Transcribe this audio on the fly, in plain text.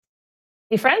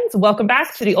Hey friends, welcome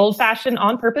back to the Old Fashioned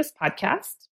On Purpose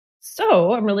podcast.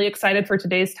 So I'm really excited for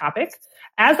today's topic.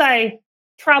 As I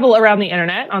travel around the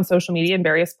internet on social media and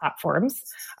various platforms,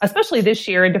 especially this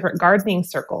year in different gardening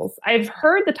circles, I've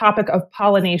heard the topic of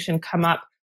pollination come up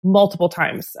multiple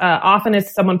times. Often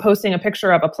it's someone posting a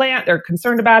picture of a plant, they're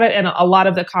concerned about it, and a lot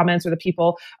of the comments or the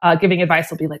people giving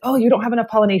advice will be like, oh, you don't have enough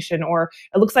pollination, or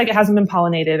it looks like it hasn't been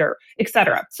pollinated, or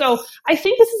etc. So I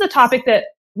think this is a topic that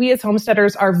we as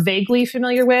homesteaders are vaguely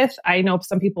familiar with. I know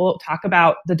some people talk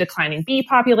about the declining bee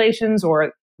populations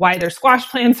or why their squash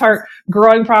plants aren't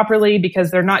growing properly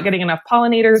because they're not getting enough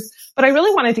pollinators. But I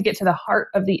really wanted to get to the heart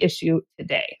of the issue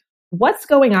today. What's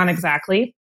going on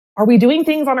exactly? Are we doing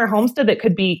things on our homestead that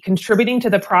could be contributing to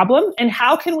the problem? And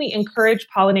how can we encourage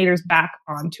pollinators back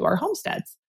onto our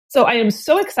homesteads? So I am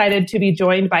so excited to be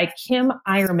joined by Kim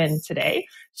Eierman today.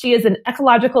 She is an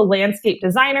ecological landscape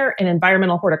designer and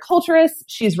environmental horticulturist.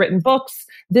 She's written books.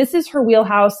 This is her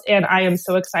wheelhouse, and I am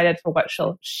so excited for what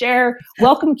she'll share.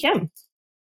 Welcome, Kim.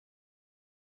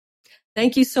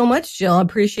 Thank you so much, Jill. I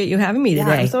appreciate you having me today.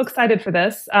 Yeah, I'm so excited for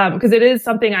this because it is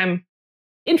something I'm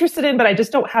interested in, but I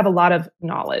just don't have a lot of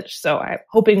knowledge. So I'm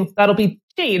hoping that'll be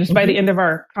changed by the end of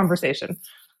our conversation.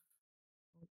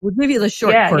 We'll give you the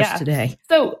short course today.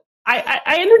 So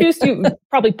I introduced you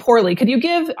probably poorly. Could you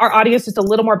give our audience just a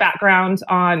little more background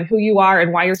on who you are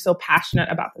and why you're so passionate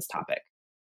about this topic?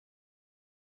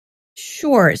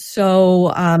 Sure.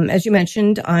 So as you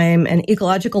mentioned, I'm an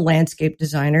ecological landscape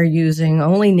designer using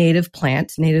only native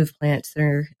plants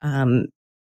that are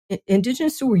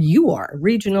indigenous to where you are,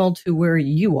 regional to where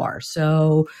you are.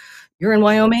 So you're in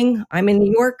Wyoming, I'm in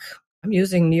New York. I'm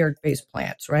using New York-based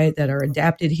plants, right, that are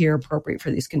adapted here, appropriate for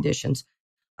these conditions.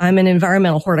 I'm an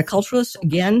environmental horticulturist.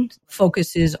 Again,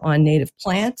 focuses on native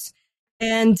plants.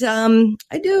 And I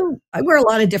wear a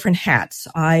lot of different hats.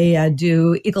 I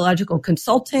do ecological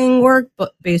consulting work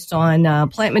based on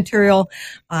plant material.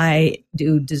 I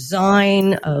do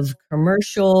design of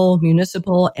commercial,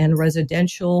 municipal, and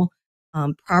residential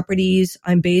properties.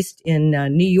 I'm based in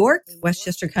New York,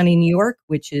 Westchester County, New York,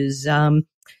 which is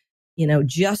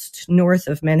just north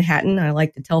of Manhattan. I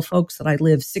like to tell folks that I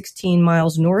live 16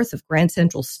 miles north of Grand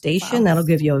Central Station. Wow. That'll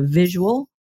give you a visual.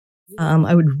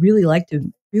 I would really like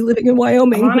to be living in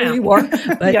Wyoming where you are,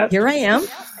 but yep. Here I am.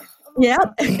 Yeah,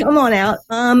 come on out.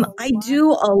 I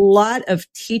do a lot of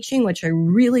teaching, which I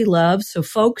really love. So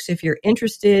folks, if you're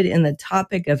interested in the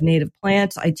topic of native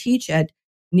plants, I teach at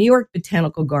New York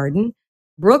Botanical Garden,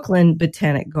 Brooklyn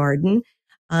Botanic Garden,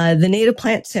 the Native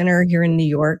Plant Center here in New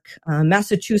York,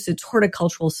 Massachusetts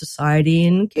Horticultural Society,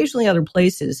 and occasionally other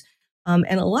places.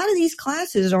 And a lot of these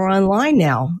classes are online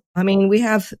now. I mean, we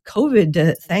have COVID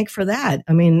to thank for that.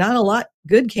 I mean, not a lot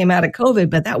good came out of COVID,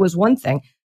 but that was one thing.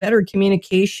 Better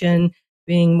communication,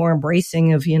 being more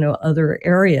embracing of, other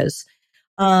areas.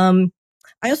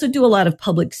 I also do a lot of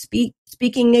public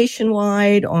speaking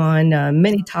nationwide on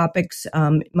many topics.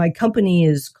 My company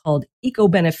is called Eco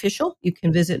Beneficial. You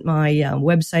can visit my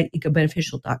website,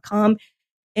 ecobeneficial.com,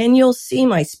 and you'll see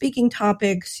my speaking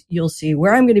topics. You'll see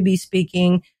where I'm going to be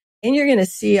speaking, and you're going to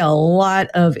see a lot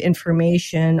of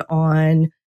information on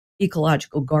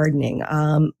ecological gardening,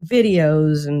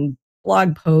 videos and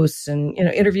blog posts and,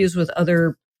 interviews with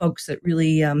other folks that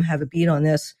really have a beat on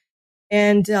this.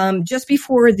 And just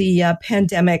before the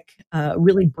pandemic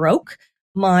really broke,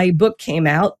 my book came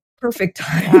out. Perfect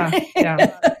time.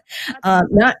 Yeah.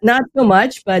 Not so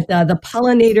much, but the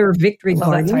Pollinator Victory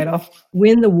Garden,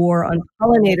 Win the War on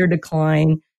Pollinator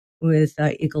Decline with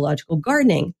Ecological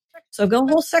Gardening. So I've got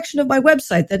a whole section of my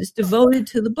website that is devoted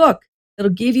to the book.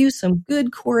 That'll give you some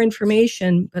good core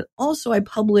information, but also I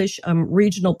publish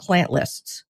regional plant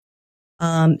lists.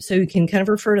 So you can kind of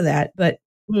refer to that. But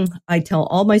I tell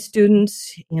all my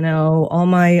students, all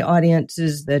my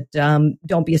audiences that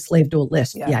don't be a slave to a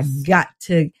list. Yes. You got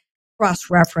to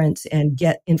cross-reference and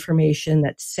get information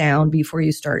that's sound before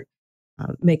you start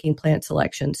making plant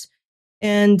selections.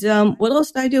 And what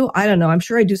else did I do? I don't know. I'm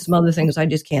sure I do some other things. I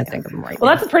just can't think of them right now.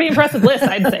 Well, that's a pretty impressive list,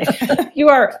 I'd say. You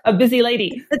are a busy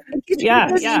lady.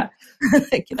 Yeah.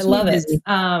 I love it.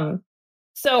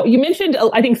 So you mentioned,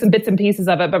 I think, some bits and pieces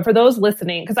of it, but for those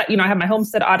listening, because I have my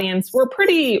homestead audience, we're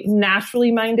pretty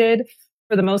naturally minded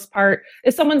for the most part.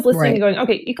 If someone's listening and going,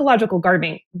 okay, ecological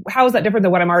gardening, how is that different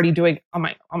than what I'm already doing on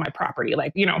my property?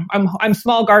 Like, I'm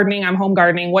small gardening, I'm home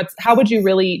gardening. How would you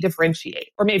really differentiate?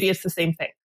 Or maybe it's the same thing.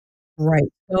 Right.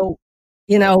 So,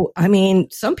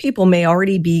 some people may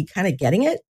already be kind of getting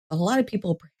it. A lot of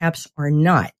people perhaps are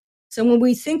not. So when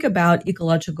we think about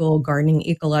ecological gardening,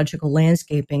 ecological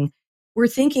landscaping, we're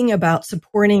thinking about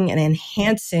supporting and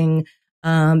enhancing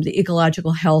the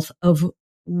ecological health of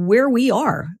where we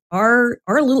are, our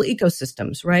little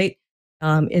ecosystems, right?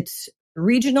 It's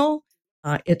regional,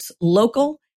 it's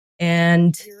local.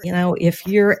 And, if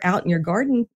you're out in your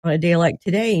garden on a day like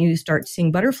today and you start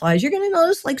seeing butterflies, you're going to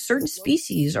notice like certain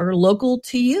species are local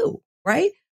to you,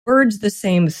 right? Birds, the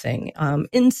same thing.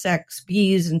 Insects,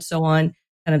 bees, and so on,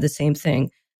 kind of the same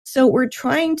thing. So we're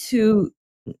trying to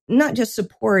not just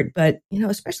support, but,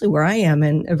 especially where I am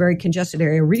in a very congested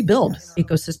area, rebuild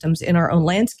ecosystems in our own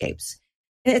landscapes.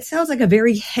 And it sounds like a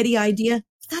very heady idea.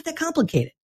 It's not that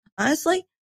complicated, honestly.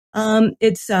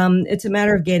 It's a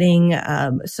matter of getting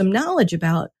some knowledge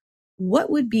about what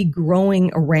would be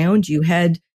growing around you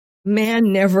had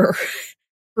man never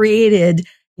created,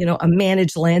 a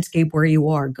managed landscape where you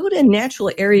are. Go to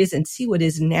natural areas and see what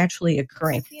is naturally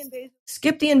occurring.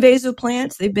 Skip the invasive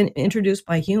plants. They've been introduced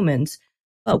by humans,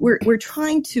 but we're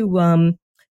trying to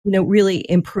really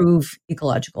improve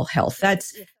ecological health.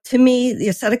 That's, to me, the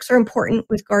aesthetics are important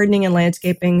with gardening and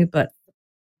landscaping, but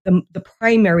the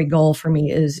primary goal for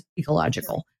me is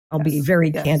ecological. I'll be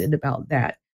very candid about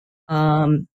that.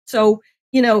 So,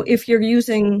 if you're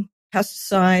using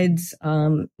pesticides,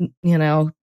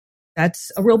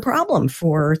 that's a real problem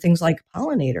for things like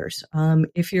pollinators.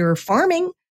 If you're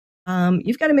farming,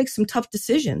 you've got to make some tough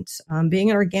decisions.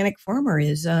 Being an organic farmer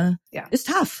is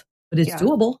tough, but it's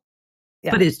doable.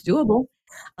 Yeah. But it's doable.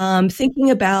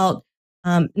 Thinking about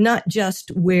not just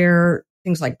where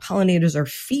things like pollinators are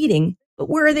feeding, but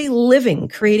where are they living,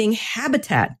 creating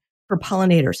habitat for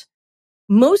pollinators.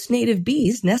 Most native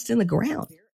bees nest in the ground.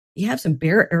 You have some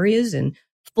bare areas in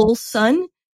full sun,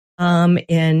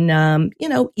 in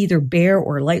either bare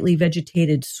or lightly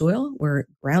vegetated soil where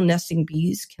ground nesting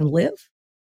bees can live.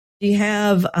 You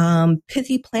have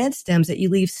pithy plant stems that you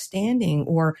leave standing,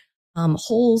 or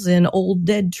holes in old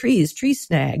dead trees, tree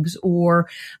snags, or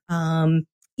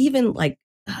even like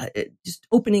just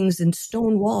openings in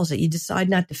stone walls that you decide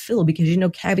not to fill because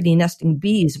cavity nesting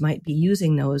bees might be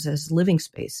using those as living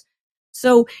space.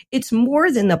 So it's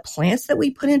more than the plants that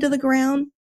we put into the ground.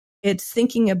 It's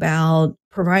thinking about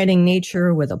providing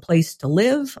nature with a place to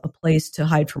live, a place to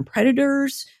hide from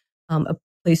predators, a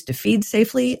place to feed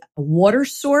safely, a water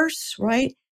source,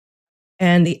 right?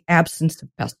 And the absence of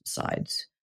pesticides.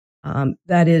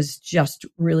 That is just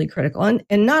really critical.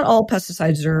 And not all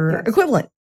pesticides are equivalent,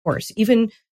 of course. Even,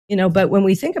 but when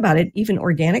we think about it, even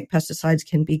organic pesticides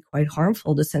can be quite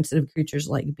harmful to sensitive creatures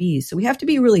like bees. So we have to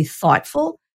be really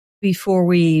thoughtful before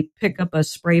we pick up a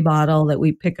spray bottle that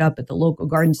we pick up at the local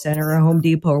garden center or Home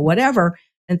Depot or whatever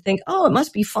and think, oh, it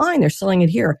must be fine. They're selling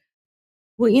it here.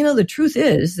 Well, the truth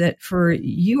is that for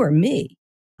you or me,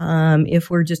 if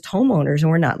we're just homeowners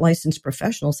and we're not licensed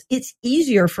professionals, it's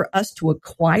easier for us to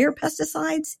acquire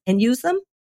pesticides and use them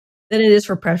than it is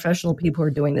for professional people who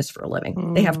are doing this for a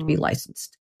living. They have to be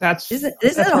licensed. Isn't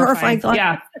that a horrifying thought?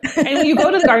 Yeah. And when you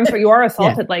go to the garden store, you are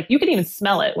assaulted. Like you can even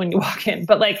smell it when you walk in,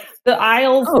 but like the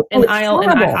aisles and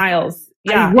aisles.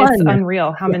 Yeah. It's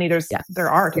unreal how many there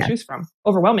are to choose from.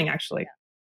 Overwhelming, actually.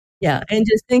 Yeah. And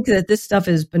just think that this stuff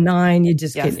is benign. You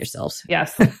just kidding yourselves.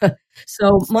 Yes.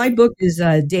 So my book is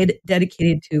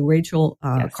dedicated to Rachel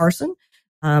Carson,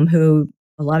 who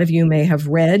a lot of you may have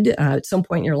read at some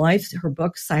point in your life, her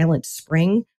book, Silent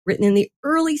Spring, written in the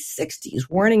early 60s,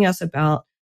 warning us about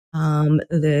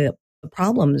the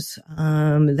problems,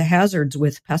 the hazards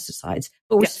with pesticides,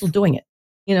 but we're still doing it.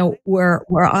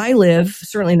 Where I live,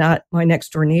 certainly not my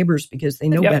next door neighbors because they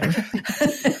know better.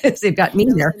 They've got me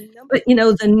there. But,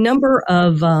 the number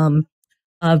of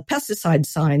pesticide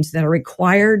signs that are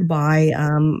required by,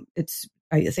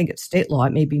 I think it's state law,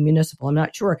 it may be municipal, I'm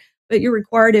not sure, but you're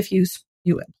required if you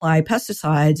apply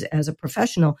pesticides as a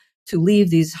professional to leave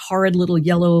these horrid little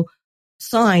yellow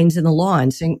signs in the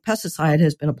lawn saying pesticide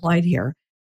has been applied here.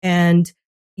 And,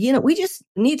 we just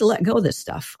need to let go of this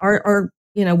stuff.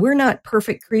 We're not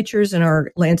perfect creatures and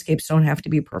our landscapes don't have to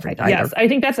be perfect either. Yes, I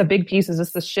think that's a big piece is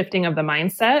just the shifting of the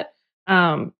mindset,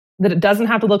 that it doesn't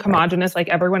have to look homogenous like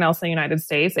everyone else in the United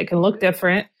States. It can look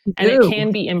different and it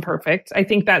can be imperfect. I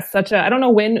think that's I don't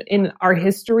know when in our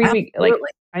history,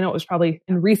 I know it was probably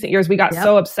in recent years, we got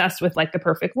so obsessed with like the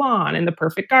perfect lawn and the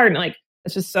perfect garden. Like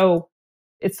it's just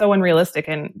it's so unrealistic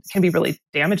and can be really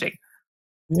damaging.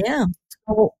 Yeah.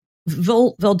 So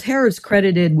Voltaire is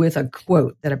credited with a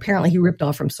quote that apparently he ripped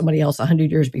off from somebody else 100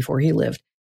 years before he lived.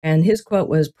 And his quote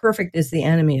was, "Perfect is the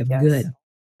enemy of good."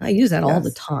 I use that all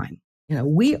the time.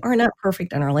 We are not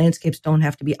perfect and our landscapes don't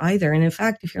have to be either. And in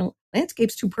fact, if your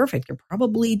landscape's too perfect, you're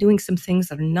probably doing some things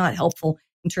that are not helpful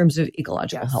in terms of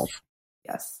ecological health.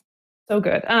 Yes. So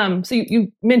good. So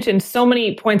you mentioned so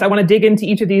many points. I want to dig into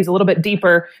each of these a little bit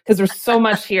deeper because there's so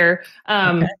much here.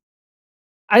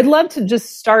 I'd love to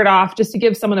just start off just to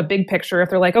give someone a big picture. If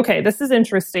they're like, okay, this is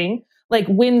interesting. Like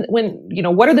when,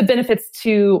 what are the benefits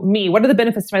to me? What are the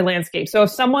benefits to my landscape? So if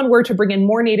someone were to bring in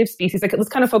more native species, like let's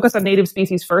kind of focus on native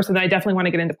species first, and then I definitely want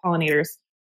to get into pollinators.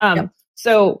 Yep.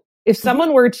 So if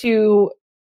someone were to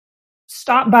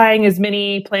stop buying as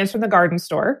many plants from the garden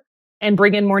store and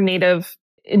bring in more native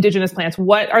indigenous plants,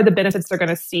 what are the benefits they're going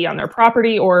to see on their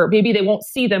property? Or maybe they won't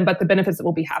see them, but the benefits that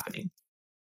will be happening.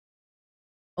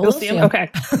 You'll see them? Okay.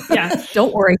 Yeah.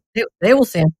 Don't worry. They will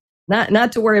see them.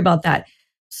 Not to worry about that.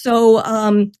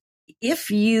 So if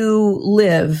you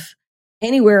live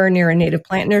anywhere near a native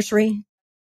plant nursery,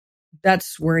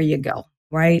 that's where you go,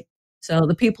 right? So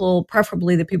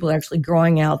preferably the people actually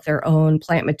growing out their own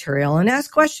plant material, and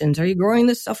ask questions. Are you growing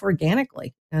this stuff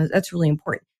organically? That's really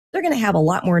important. They're going to have a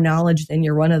lot more knowledge than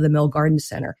your run-of-the-mill garden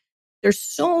center. There's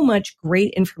so much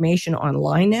great information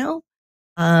online now.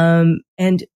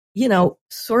 And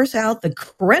source out the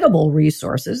credible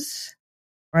resources,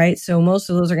 right? So most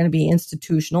of those are going to be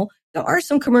institutional. There are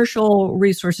some commercial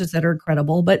resources that are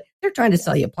credible, but they're trying to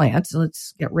sell you plants. So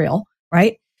let's get real,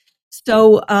 right?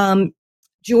 So,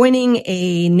 joining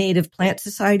a native plant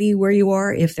society where you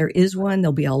are, if there is one,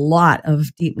 there'll be a lot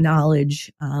of deep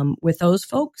knowledge, with those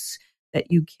folks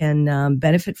that you can,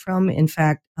 benefit from. In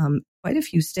fact, quite a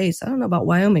few states, I don't know about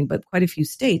Wyoming, but quite a few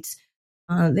states,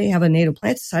 they have a native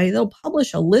plant society. They'll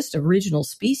publish a list of regional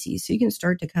species, so you can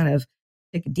start to kind of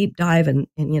take a deep dive and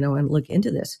look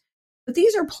into this. But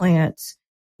these are plants,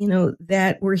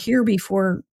 that were here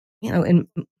before,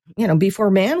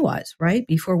 before man was, right?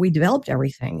 Before we developed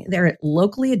everything. They're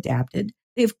locally adapted.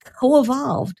 They've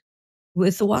co-evolved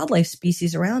with the wildlife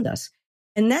species around us.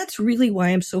 And that's really why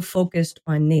I'm so focused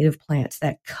on native plants,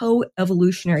 that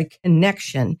co-evolutionary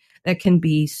connection that can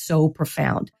be so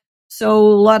profound. So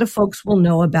a lot of folks will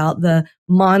know about the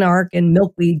monarch and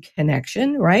milkweed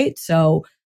connection, right? So,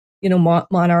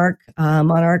 monarch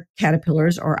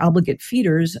caterpillars are obligate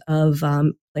feeders of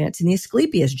plants in the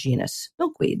Asclepias genus,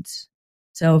 milkweeds.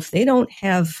 So if they don't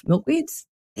have milkweeds,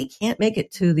 they can't make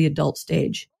it to the adult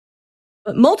stage.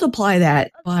 But multiply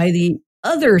that by the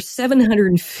other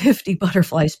 750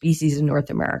 butterfly species in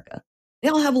North America. They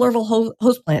all have larval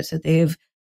host plants that they've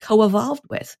co-evolved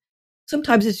with.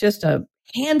 Sometimes it's just a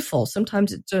handful.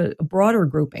 Sometimes it's a broader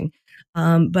grouping.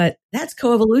 But that's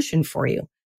coevolution for you.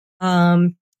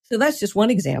 So that's just one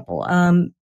example.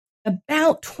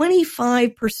 About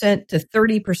 25% to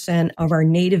 30% of our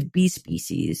native bee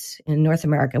species in North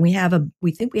America, and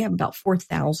we think we have about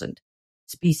 4,000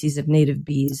 species of native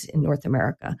bees in North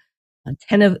America.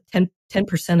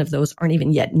 10% of those aren't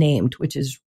even yet named, which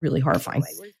is really horrifying.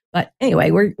 But anyway,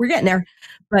 we're getting there.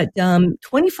 But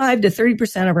 25 to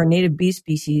 30% of our native bee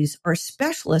species are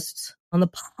specialists on the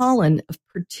pollen of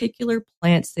particular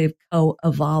plants they've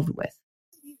co-evolved with.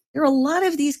 There are a lot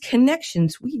of these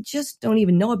connections we just don't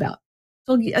even know about.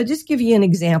 So I'll just give you an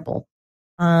example.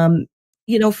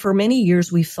 For many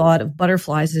years, we've thought of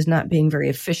butterflies as not being very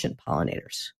efficient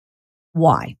pollinators.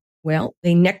 Why? Well,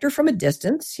 they nectar from a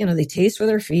distance. They taste with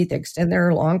their feet. They extend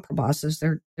their long proboscis,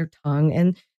 their tongue,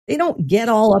 and they don't get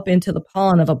all up into the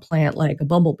pollen of a plant like a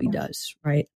bumblebee does,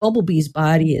 right? Bumblebee's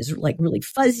body is like really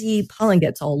fuzzy. Pollen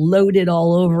gets all loaded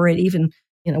all over it. Even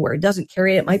where it doesn't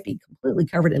carry it might be completely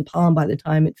covered in pollen by the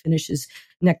time it finishes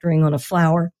nectaring on a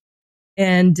flower.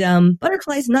 And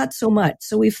butterflies, not so much.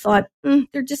 So we've thought,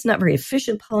 they're just not very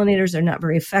efficient pollinators. They're not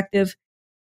very effective.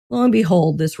 Lo and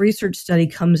behold, this research study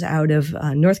comes out of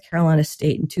North Carolina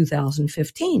State in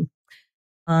 2015.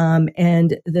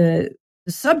 And the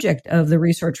subject of the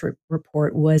research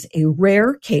report was a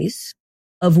rare case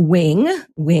of wing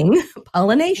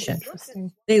pollination.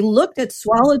 They looked at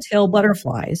swallowtail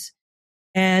butterflies,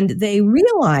 and they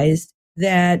realized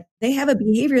that they have a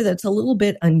behavior that's a little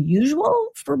bit unusual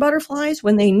for butterflies.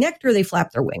 When they nectar, they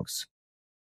flap their wings.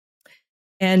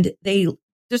 And they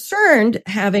discerned,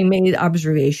 having made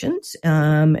observations,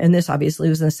 and this obviously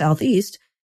was in the Southeast,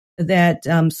 that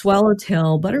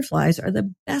swallowtail butterflies are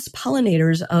the best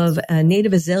pollinators of a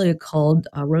native azalea called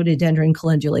Rhododendron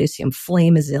calendulaceum,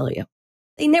 flame azalea.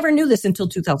 They never knew this until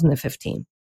 2015.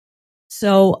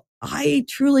 So I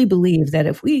truly believe that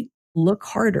if we look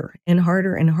harder and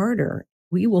harder and harder,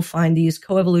 we will find these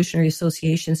coevolutionary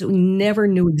associations that we never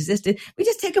knew existed. We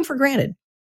just take them for granted.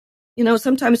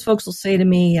 Sometimes folks will say to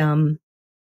me, in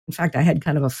fact, I had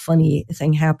kind of a funny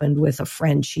thing happened with a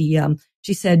friend. She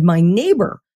said, my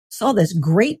neighbor saw this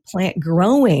great plant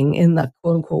growing in the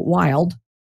quote unquote wild.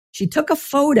 She took a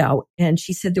photo and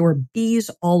she said there were bees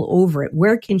all over it.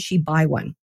 Where can she buy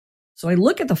one? So I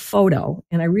look at the photo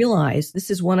and I realize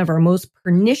this is one of our most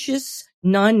pernicious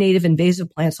non-native invasive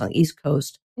plants on the East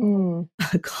Coast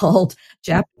called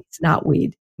Japanese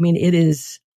knotweed. I mean, it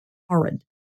is horrid.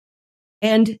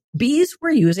 And bees were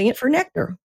using it for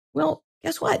nectar. Well,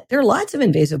 guess what? There are lots of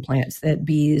invasive plants that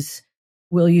bees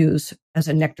will use as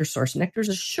a nectar source. Nectar is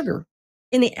a sugar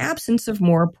in the absence of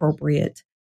more appropriate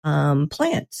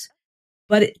plants.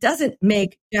 But it doesn't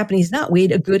make Japanese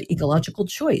knotweed a good ecological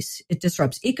choice. It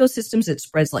disrupts ecosystems. It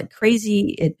spreads like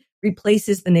crazy. It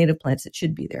replaces the native plants that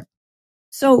should be there.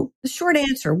 So the short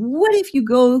answer, what if you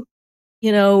go,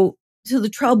 to the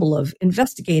trouble of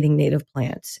investigating native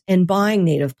plants and buying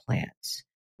native plants?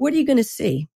 What are you going to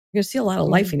see? You're going to see a lot of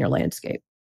life in your landscape.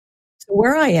 So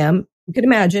where I am, you can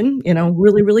imagine,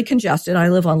 really, really congested. I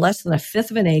live on less than a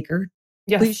fifth of an acre.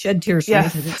 Yes. Please shed tears for me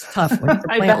because it's tough when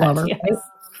you're a plant lover. Yes.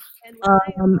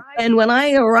 Right? And when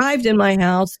I arrived in my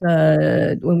house,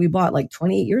 when we bought like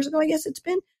 28 years ago, I guess it's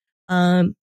been,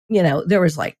 there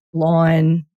was like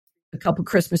lawn, a couple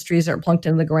Christmas trees that are plunked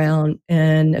into the ground,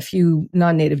 and a few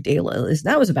non-native daylilies.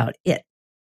 That was about it. It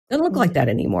doesn't look like that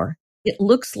anymore. It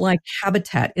looks like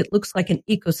habitat. It looks like an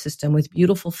ecosystem with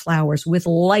beautiful flowers, with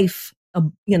life,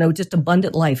 just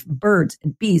abundant life, birds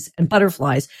and bees and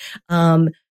butterflies,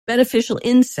 beneficial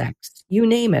insects, you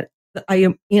name it.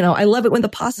 I love it when the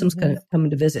possums come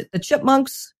to visit. The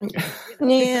chipmunks,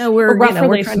 yeah, we're trying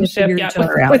to figure each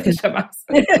other out.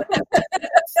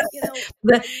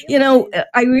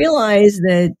 I realize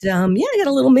that, I got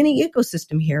a little mini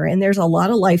ecosystem here, and there's a lot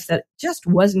of life that just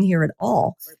wasn't here at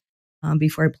all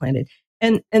before I planted.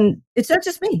 And it's not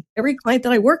just me. Every client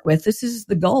that I work with, this is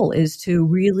the goal, is to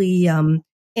really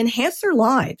enhance their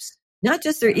lives, not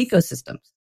just their ecosystems.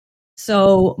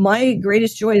 So my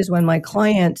greatest joy is when my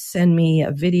clients send me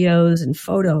videos and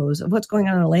photos of what's going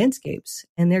on in the landscapes.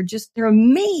 And they're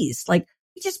amazed. Like,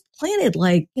 we just planted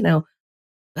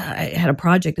I had a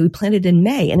project that we planted in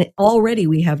May, and already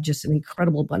we have just an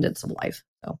incredible abundance of life.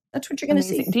 So that's what you're going to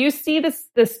see. Do you see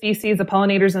the species, the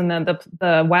pollinators, and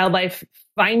the wildlife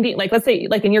finding, like, let's say,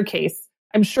 like in your case,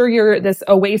 I'm sure you're this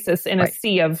oasis in a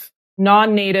sea of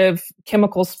non-native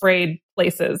chemical sprayed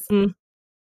places. Mm.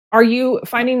 Are you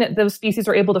finding that those species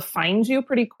are able to find you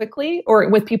pretty quickly, or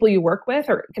with people you work with,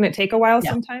 or can it take a while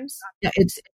sometimes? Yeah,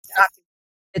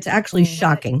 it's actually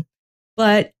shocking.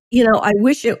 But, I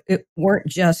wish it weren't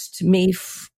just me.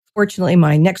 Fortunately,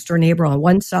 my next door neighbor on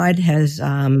one side has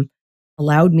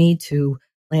allowed me to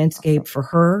landscape for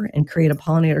her and create a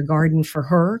pollinator garden for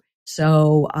her.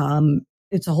 So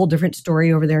it's a whole different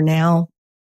story over there now.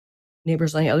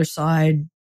 Neighbors on the other side,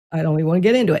 I don't even want to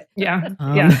get into it.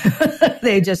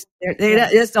 They just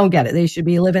don't get it. They should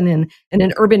be living in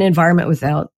an urban environment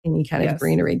without any kind of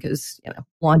greenery, because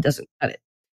lawn doesn't cut it.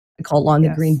 I call lawn the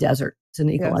green desert. It's an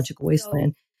ecological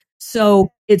wasteland. So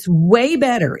it's way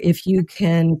better if you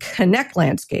can connect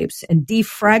landscapes and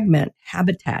defragment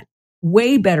habitat.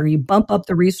 Way better. You bump up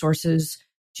the resources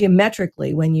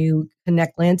geometrically when you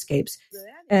connect landscapes.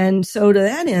 And so to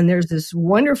that end, there's this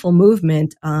wonderful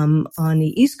movement on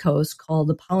the East Coast called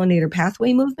the Pollinator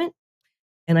Pathway Movement.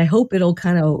 And I hope it'll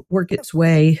kind of work its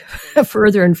way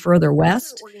further and further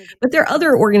west. But there are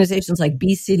other organizations like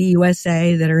Bee City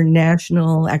USA that are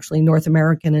national, actually North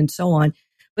American, and so on.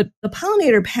 But the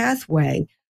Pollinator Pathway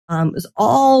is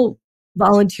all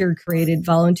volunteer created,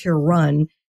 volunteer run,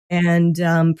 and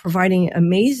providing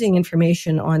amazing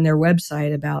information on their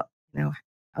website about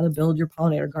how to build your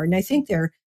pollinator garden. I think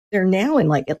they're now in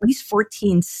like at least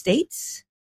 14 states,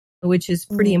 which is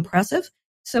pretty impressive.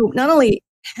 So not only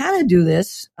how to do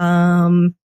this,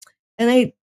 and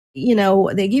they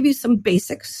give you some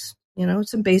basics,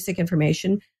 some basic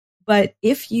information. But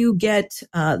if you get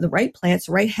the right plants,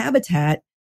 the right habitat,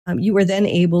 you are then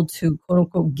able to, quote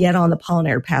unquote, get on the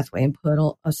pollinator pathway and put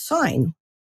a sign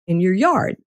in your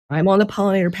yard. I'm on the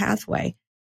pollinator pathway.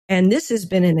 And this has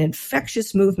been an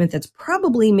infectious movement that's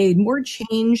probably made more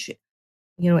change,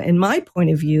 in my point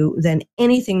of view, than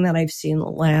anything that I've seen in the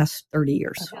last 30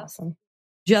 years. That's awesome.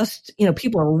 Just,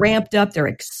 people are ramped up. They're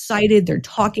excited. They're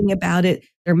talking about it.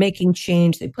 They're making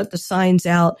change. They put the signs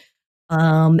out.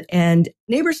 And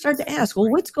neighbors start to ask, well,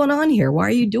 what's going on here? Why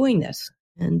are you doing this?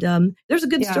 And there's a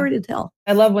good story to tell.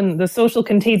 I love when the social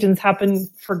contagions happen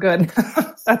for good.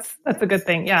 That's a good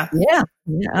thing. Yeah,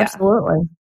 absolutely.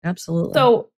 Absolutely.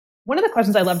 So one of the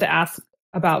questions I love to ask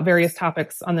about various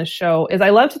topics on this show is I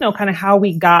love to know kind of how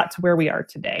we got to where we are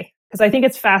today. Because I think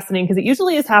it's fascinating, because it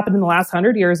usually has happened in the last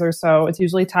 100 years or so. It's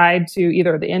usually tied to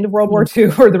either the end of World War II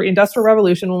or the Industrial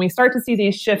Revolution, when we start to see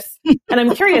these shifts. And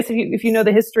I'm curious if you know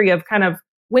the history of kind of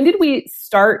when did we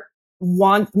start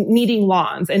needing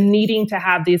lawns and needing to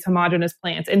have these homogeneous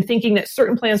plants and thinking that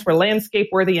certain plants were landscape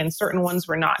worthy and certain ones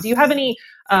were not. Do you have any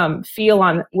feel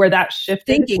on where that shifted?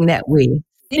 Thinking that we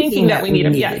thinking that we need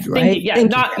them. Yes, right?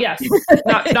 Thinking, yeah,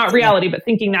 not reality, but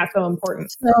thinking that's so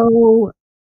important.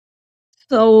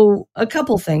 So a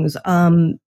couple things,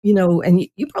 and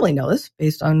you probably know this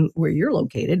based on where you're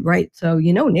located, right? So,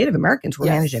 Native Americans were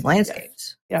managing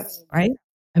landscapes, yes, right?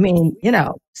 I mean,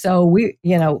 so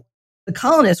the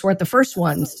colonists weren't the first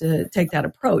ones to take that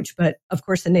approach, but of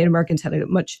course the Native Americans had a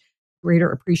much greater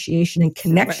appreciation and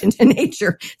connection to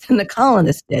nature than the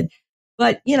colonists did.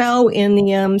 But, in the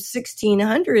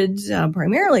 1600s,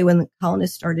 primarily when the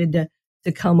colonists started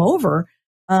to come over,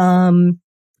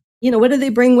 what did they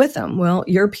bring with them? Well,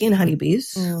 European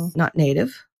honeybees, not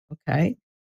native. Okay.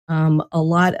 A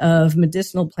lot of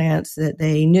medicinal plants that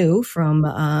they knew from,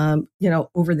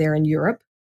 over there in Europe.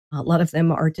 A lot of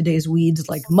them are today's weeds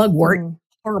like mugwort,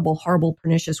 horrible, horrible,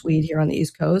 pernicious weed here on the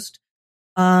East Coast.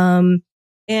 Times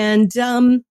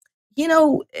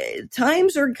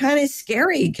are kind of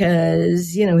scary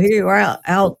because, here you are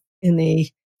out in the,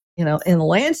 in the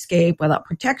landscape without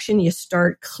protection. You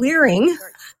start clearing,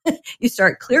 you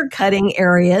start clear cutting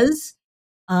areas.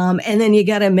 And then you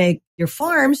got to make your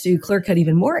farm, so you clear cut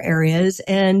even more areas.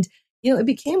 And, it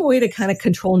became a way to kind of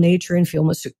control nature and feel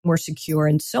more secure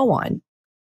and so on.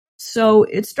 So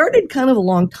it started kind of a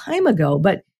long time ago,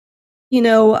 but,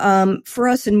 for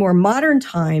us in more modern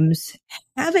times,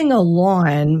 having a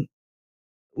lawn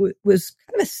was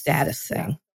kind of a status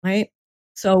thing, right?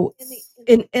 So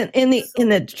in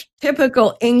the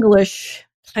typical English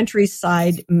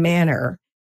countryside manner,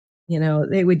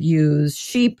 they would use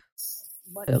sheep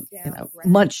to,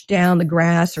 munch down the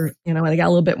grass, or, when they got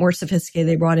a little bit more sophisticated,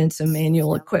 they brought in some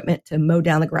manual equipment to mow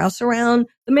down the grass around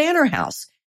the manor house.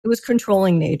 It was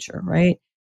controlling nature, right?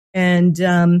 And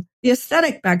the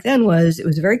aesthetic back then it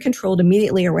was very controlled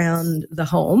immediately around the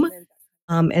home,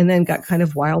 and then got kind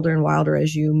of wilder and wilder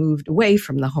as you moved away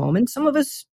from the home. And some of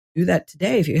us do that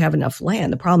today if you have enough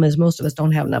land. The problem is most of us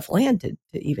don't have enough land to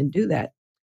even do that.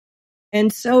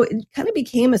 And so it kind of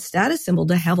became a status symbol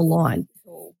to have a lawn.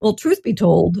 Well, truth be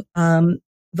told, the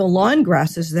lawn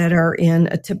grasses that are in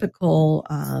a typical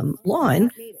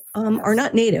lawn are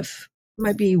not native. There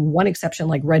might be one exception,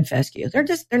 like red fescue. They're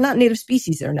not native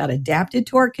species. They're not adapted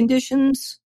to our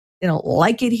conditions. They don't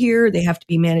like it here. They have to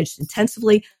be managed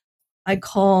intensively. I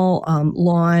call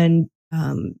lawn,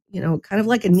 kind of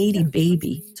like a needy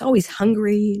baby. It's always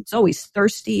hungry. It's always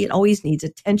thirsty. It always needs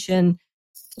attention.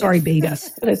 Sorry,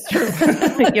 babies. That's true.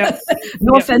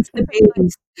 No offense to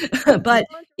babies. But,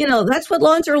 that's what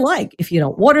lawns are like. If you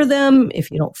don't water them,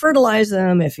 if you don't fertilize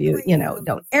them, if you,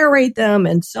 don't aerate them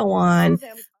and so on,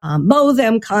 mow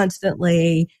them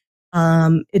constantly,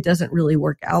 it doesn't really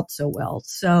work out so well.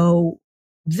 So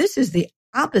this is the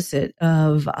opposite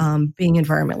of being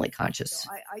environmentally conscious.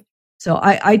 So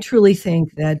I truly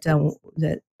think that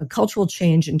a cultural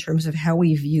change in terms of how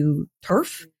we view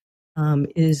turf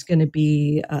is going to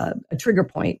be a trigger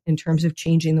point in terms of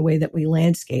changing the way that we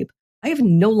landscape. I have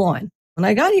no lawn. When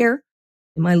I got here,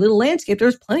 in my little landscape,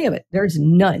 there's plenty of it. There's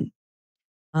none.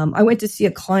 I went to see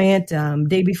a client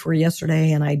day before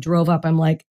yesterday, and I drove up. I'm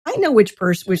like, I know which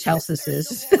house this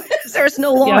is. There's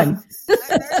no lawn.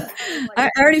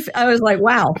 I was like,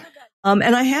 wow.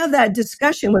 And I have that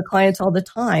discussion with clients all the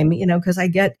time, because I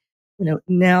get,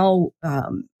 now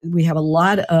we have a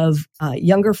lot of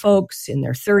younger folks in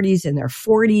their 30s and their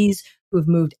 40s who have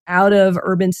moved out of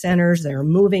urban centers. They're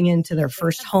moving into their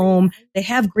first home. They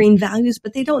have green values,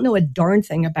 but they don't know a darn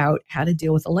thing about how to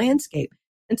deal with the landscape.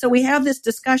 And so we have this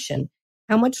discussion.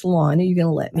 How much lawn are you going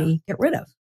to let me get rid of?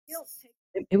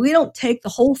 We don't take the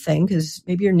whole thing, because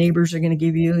maybe your neighbors are going to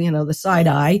give you, the side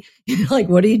eye, like,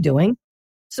 what are you doing?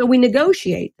 So we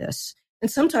negotiate this.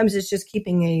 And sometimes it's just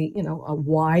keeping a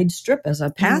wide strip as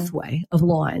a pathway of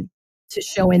lawn to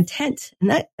show intent. And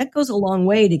that goes a long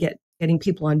way to getting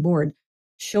people on board,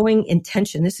 showing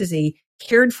intention. This is a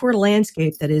cared for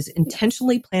landscape that is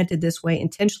intentionally planted this way,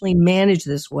 intentionally managed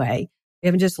this way. We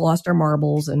haven't just lost our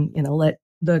marbles and, let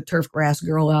the turf grass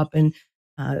grow up and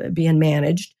being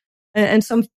managed. And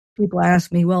some people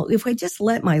ask me, well, if I just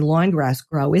let my lawn grass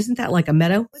grow, isn't that like a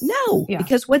meadow? No,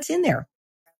 because what's in there?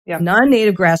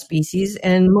 Non-native grass species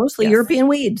and mostly European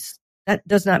weeds. That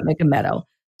does not make a meadow.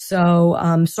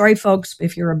 So, sorry, folks,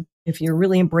 if you're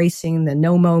really embracing the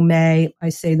no mow may, I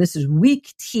say this is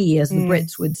weak tea, as the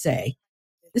Brits would say.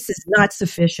 This is not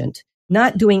sufficient.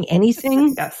 Not doing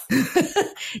anything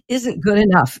isn't good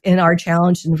enough in our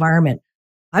challenged environment.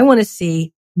 I want to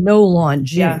see no lawn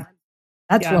June.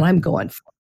 That's what I'm going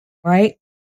for, right?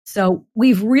 So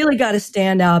we've really got to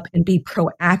stand up and be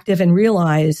proactive and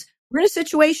realize we're in a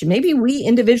situation. Maybe we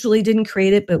individually didn't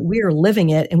create it, but we're living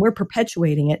it and we're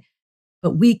perpetuating it,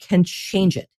 but we can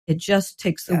change it. It just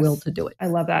takes the will to do it. I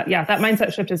love that. Yeah, that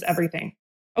mindset shift is everything.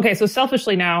 Okay, so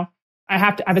selfishly now, I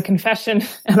have a confession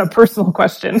and a personal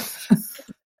question.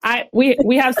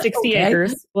 We have 60 Okay.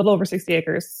 acres, a little over 60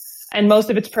 acres, and most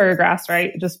of it's prairie grass,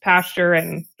 right? Just pasture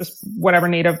and just whatever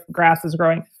native grass is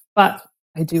growing. But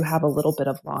I do have a little bit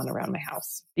of lawn around my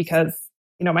house because,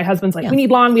 my husband's like, Yeah. we need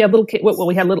lawn. We have little kids. Well,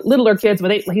 we had littler kids,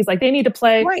 but he's like, they need to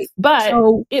play. Right. But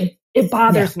So, it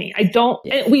bothers me. I don't,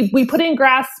 we put in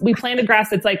grass, we planted grass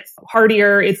that's like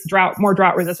hardier, it's more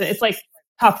drought resistant. It's like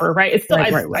tougher, right? It's still,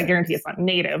 right. I guarantee it's not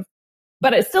native,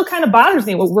 but it still kind of bothers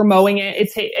me. We're mowing it.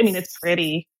 It's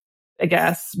pretty, I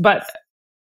guess, but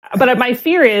my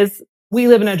fear is we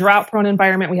live in a drought prone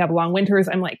environment. We have long winters.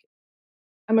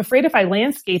 I'm afraid if I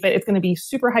landscape it, it's going to be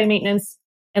super high maintenance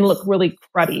and look really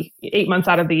cruddy 8 months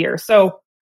out of the year. So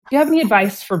do you have any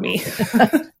advice for me?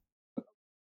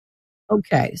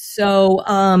 Okay. So,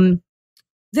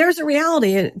 there's a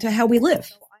reality to how we live,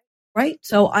 right?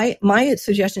 So my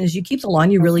suggestion is you keep the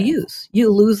lawn you really use. You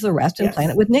lose the rest and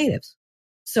plant it with natives.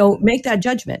 So make that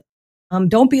judgment.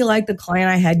 Don't be like the client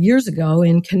I had years ago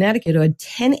in Connecticut who had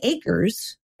 10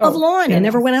 acres of lawn and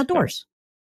never went outdoors.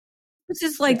 This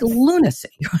is like lunacy,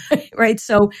 right?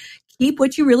 So keep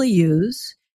what you really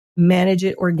use, manage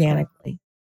it organically.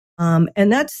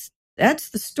 And that's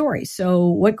the story. So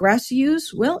what grass to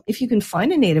use? Well, if you can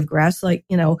find a native grass, like,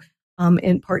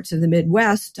 in parts of the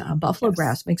Midwest, buffalo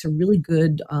grass makes a really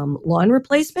good lawn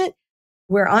replacement.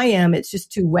 Where I am, it's just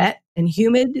too wet and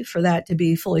humid for that to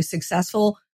be fully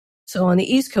successful. So on the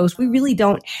East Coast, we really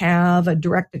don't have a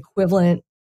direct equivalent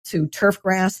to turf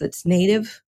grass that's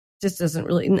native. Just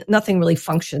nothing really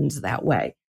functions that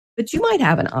way. But you might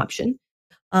have an option.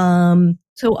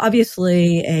 So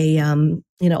obviously a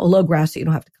low grass that you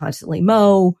don't have to constantly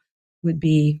mow would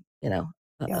be,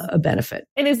 a benefit.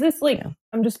 And is this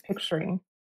I'm just picturing,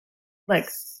 I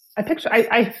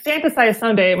fantasize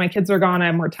someday my kids are gone, I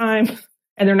have more time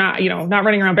and they're not, not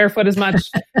running around barefoot as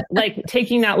much, like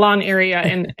taking that lawn area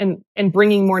and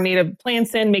bringing more native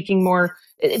plants in, making more.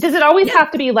 Does it always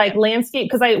have to be like landscape?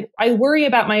 Because I worry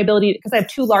about my ability, because I have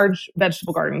 2 large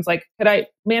vegetable gardens. Like, could I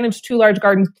manage 2 large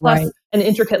gardens plus an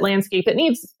intricate landscape? It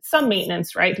needs some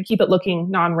maintenance, right, to keep it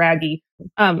looking non-raggy.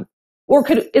 Or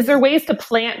is there ways to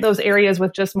plant those areas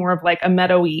with just more of like a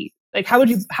meadowy? Like, how would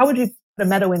you put a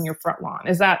meadow in your front lawn?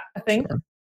 Is that a thing? Sure.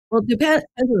 Well, it depends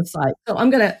on the site.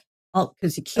 So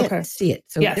because you can't see it.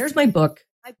 So there's my book.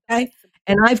 Okay.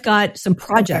 And I've got some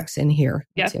projects in here.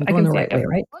 Yes, I'm going the right way,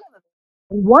 right?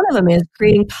 One of them is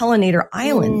creating pollinator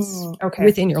islands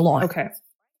within your lawn. Okay.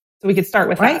 So we could start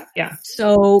with that. Yeah.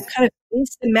 So kind of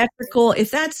asymmetrical.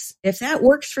 If that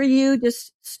works for you,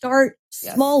 just start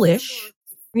smallish.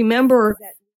 Remember,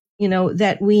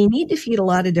 that we need to feed a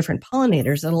lot of different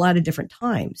pollinators at a lot of different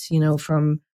times,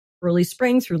 from early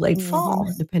spring through late fall,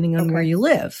 depending on where you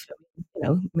live.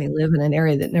 You may live in an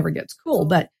area that never gets cool,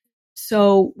 but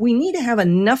so we need to have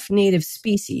enough native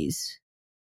species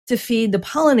to feed the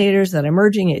pollinators that are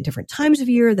emerging at different times of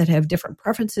year that have different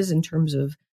preferences in terms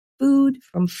of food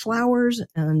from flowers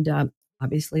and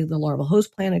obviously the larval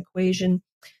host plant equation.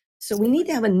 So we need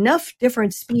to have enough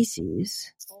different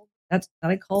species. That's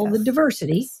what I call the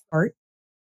diversity part.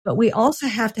 But we also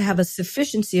have to have a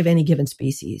sufficiency of any given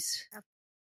species.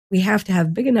 We have to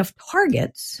have big enough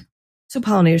targets so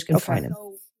pollinators can find them.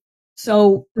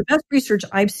 So the best research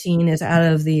I've seen is out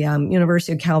of the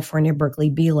University of California, Berkeley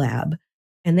Bee Lab.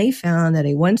 And they found that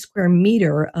a 1 square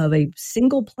meter of a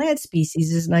single plant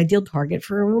species is an ideal target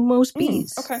for most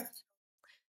bees.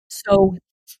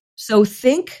 So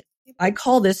think, I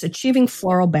call this achieving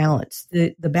floral balance,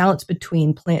 the balance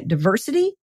between plant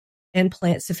diversity and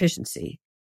plant sufficiency.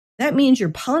 That means your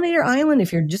pollinator island,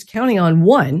 if you're just counting on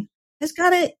one, has got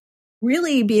to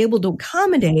really be able to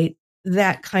accommodate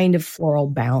that kind of floral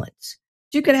balance.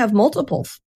 You could have multiple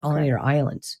pollinator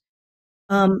islands.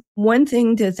 One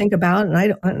thing to think about, and I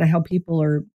don't know how people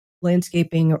are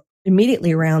landscaping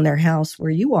immediately around their house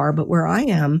where you are, but where I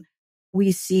am,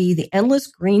 we see the endless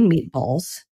green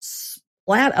meatballs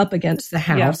flat up against the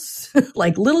house,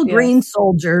 like little green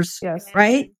soldiers,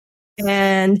 right?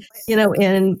 And,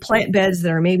 in plant beds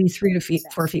that are maybe 3 to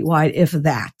 4 feet wide, if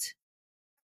that.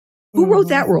 Who wrote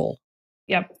that rule?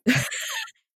 Yep.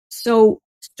 So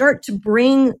start to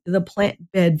bring the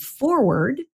plant bed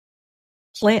forward,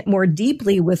 plant more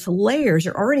deeply with layers.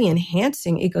 You're already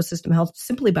enhancing ecosystem health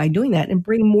simply by doing that, and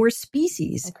bring more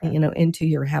species, into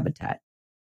your habitat.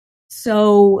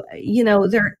 So,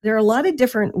 there are a lot of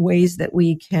different ways that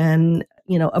we can,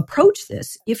 approach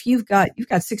this. If you've got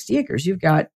 60 acres, you've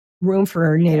got room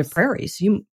for native prairies.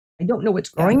 I don't know what's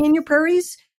growing in your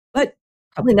prairies, but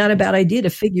probably not a bad idea to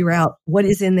figure out what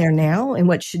is in there now and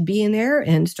what should be in there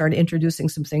and start introducing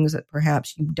some things that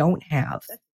perhaps you don't have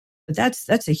but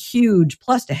that's a huge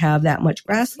plus to have that much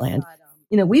grassland.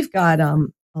 We've got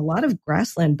a lot of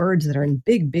grassland birds that are in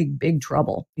big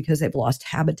trouble because they've lost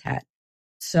habitat.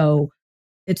 So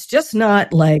it's just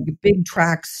not like big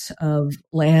tracts of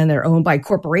land that are owned by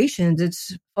corporations.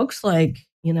 It's folks like,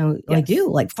 like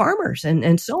you, like farmers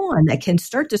and so on, that can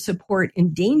start to support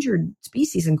endangered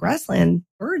species, and grassland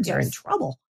birds are in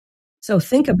trouble. So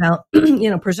think about,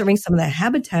 preserving some of that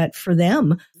habitat for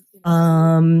them,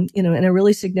 in a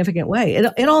really significant way.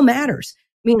 It all matters.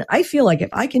 I mean, I feel like if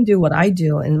I can do what I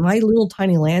do in my little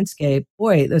tiny landscape,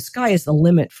 boy, the sky is the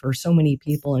limit for so many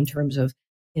people in terms of,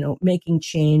 making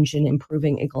change and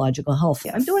improving ecological health.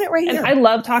 I'm doing it right here. And I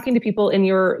love talking to people in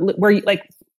your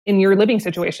living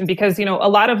situation, because, a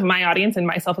lot of my audience, and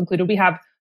myself included, we have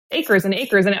acres and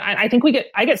acres. And I think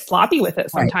I get sloppy with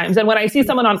it sometimes. Right. And when I see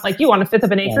someone on a fifth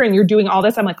of an acre and you're doing all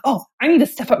this, I'm like, oh, I need to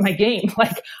step up my game.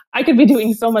 Like, I could be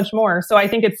doing so much more. So I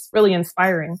think it's really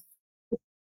inspiring.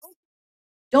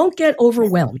 Don't get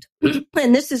overwhelmed.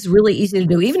 And this is really easy to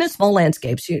do. Even in small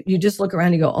landscapes, you just look around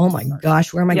and you go, oh my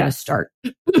gosh, where am I going to start?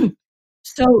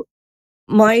 So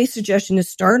my suggestion is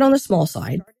start on the small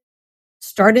side.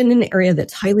 Start in an area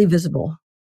that's highly visible.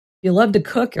 If you love to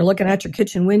cook, you're looking at your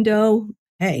kitchen window.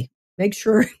 Hey, make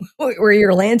sure where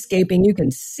you're landscaping, you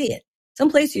can see it.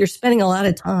 Someplace you're spending a lot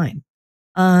of time.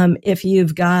 If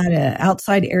you've got an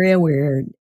outside area where you're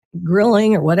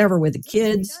grilling or whatever with the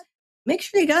kids, make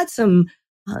sure you got some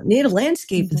native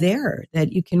landscape there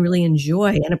that you can really enjoy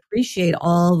and appreciate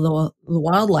all the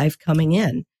wildlife coming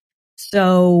in.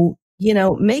 So,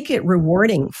 make it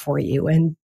rewarding for you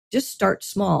and just start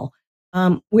small.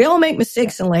 We all make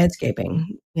mistakes in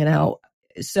landscaping,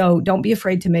 so don't be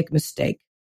afraid to make a mistake.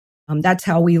 That's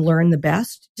how we learn the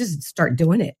best. Just start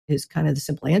doing it is kind of the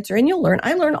simple answer, and you'll learn.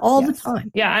 I learn all the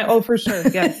time. Yeah. For sure.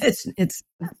 Yes. it's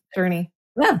a journey.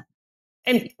 Yeah.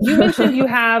 And you mentioned you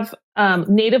have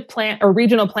native plant or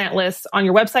regional plant lists on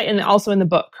your website and also in the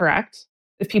book, correct?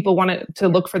 If people wanted to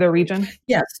look for their region.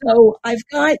 Yeah. So I've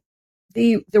got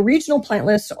the regional plant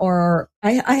lists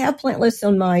I have plant lists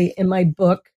in my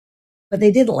book, but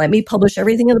they didn't let me publish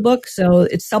everything in the book. So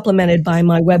it's supplemented by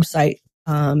my website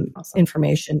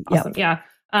information. Awesome. Yeah.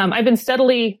 I've been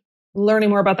steadily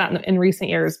learning more about that in recent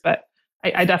years, but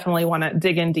I definitely want to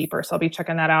dig in deeper. So I'll be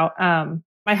checking that out.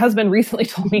 My husband recently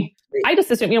told me, I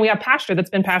just assumed, we have pasture that's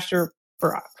been pasture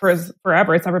for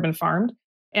forever. It's never been farmed.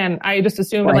 And I just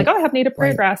assumed, I'm like, oh, I have native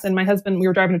prairie grass. And my husband, we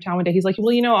were driving to town one day. He's like,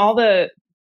 well,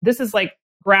 this is like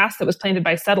grass that was planted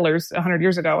by settlers 100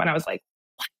 years ago. And I was like,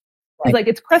 what? He's like,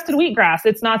 it's crested wheatgrass.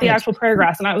 It's not the actual prairie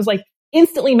grass. And I was like,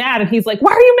 instantly mad. And he's like,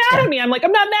 why are you mad at me? I'm like,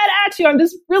 I'm not mad at you. I'm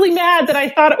just really mad that I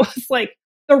thought it was like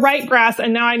the right grass.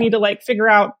 And now I need to figure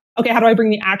out, okay, how do I bring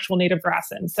the actual native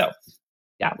grass in? So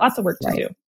yeah, lots of work to do.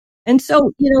 And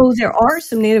so, there are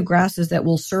some native grasses that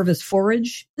will serve as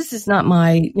forage. This is not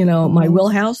my, my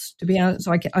wheelhouse, to be honest.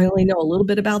 So I only know a little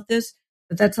bit about this,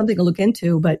 but that's something to look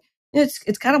into. But it's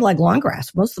kind of like lawn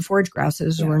grass. Most of the forage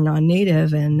grasses were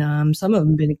non-native, and some of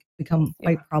them become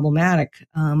quite problematic,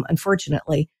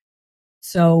 unfortunately.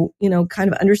 So,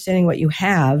 kind of understanding what you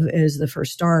have is the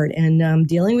first start, and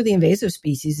dealing with the invasive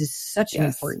species is such an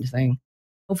important thing.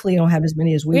 Hopefully, you don't have as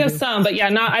many as we do. We have some, but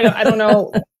I don't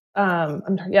know.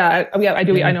 I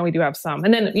do. I know we do have some.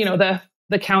 And then,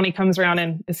 the county comes around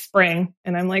and is spraying,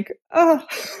 and I'm like, oh,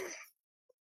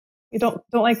 you don't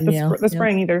like the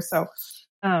spraying either. So,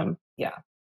 yeah.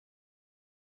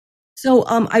 So,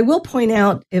 I will point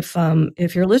out if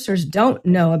your listeners don't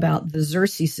know about the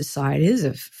Xerces Society, it is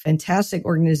a fantastic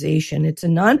organization. It's a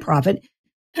nonprofit,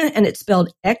 and it's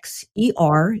spelled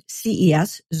XERCES,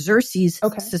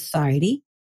 Xerces Society.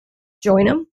 Join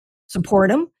them, support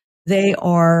them. They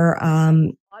are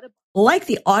like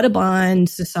the Audubon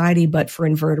Society, but for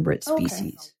invertebrate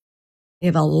species. They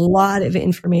have a lot of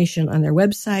information on their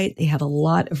website. They have a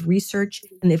lot of research,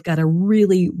 and they've got a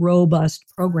really robust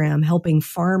program helping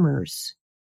farmers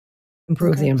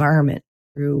improve the environment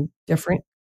through different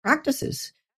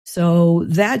practices. So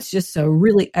that's just a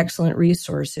really excellent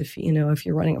resource if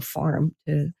you're running a farm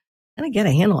to kind of get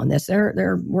a handle on this.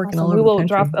 They're working all over the country. We will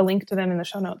drop a link to them in the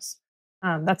show notes.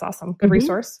 That's awesome. Good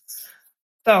resource.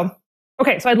 So,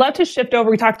 okay. So I'd love to shift over.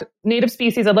 We talked native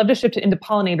species. I'd love to shift into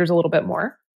pollinators a little bit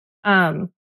more.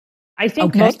 I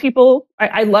think most people,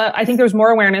 I think there's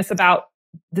more awareness about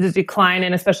the decline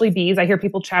and especially bees. I hear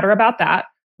people chatter about that,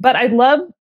 but I'd love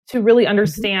to really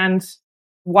understand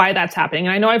why that's happening.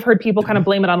 And I know I've heard people kind of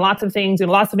blame it on lots of things,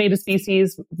 lots of native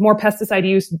species, more pesticide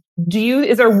use.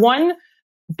 Is there one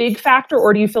big factor,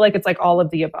 or do you feel like it's like all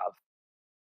of the above?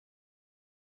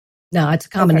 No, it's a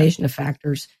combination of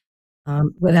factors,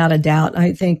 without a doubt.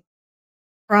 I think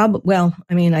Well,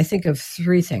 I mean, I think of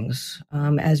three things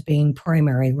as being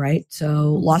primary, right?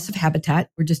 So loss of habitat.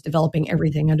 We're just developing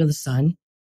everything under the sun.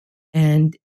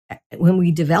 And when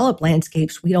we develop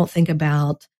landscapes, we don't think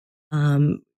about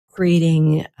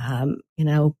creating,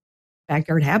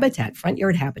 backyard habitat, front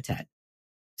yard habitat.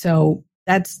 So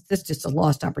that's just a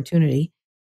lost opportunity.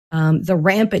 The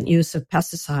rampant use of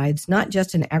pesticides, not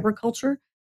just in agriculture,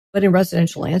 but in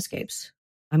residential landscapes.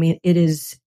 I mean, it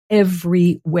is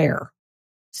everywhere.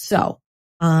 So,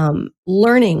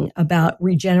 learning about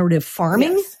regenerative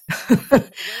farming,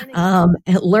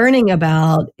 and learning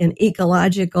about an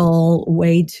ecological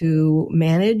way to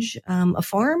manage a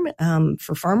farm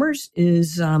for farmers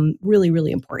is really,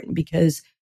 really important, because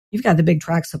you've got the big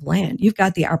tracts of land. You've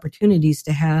got the opportunities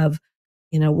to have,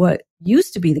 what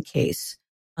used to be the case,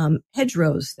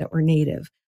 hedgerows that were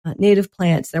native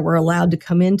plants that were allowed to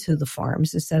come into the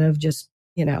farms instead of just,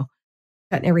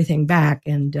 cutting everything back.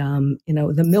 And,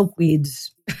 the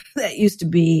milkweeds that used to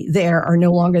be there are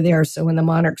no longer there. So when the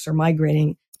monarchs are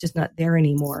migrating, just not there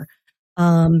anymore.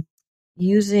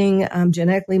 Using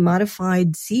genetically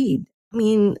modified seed. I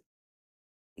mean,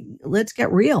 let's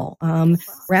get real.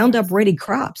 Roundup ready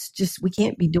crops. We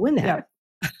can't be doing that.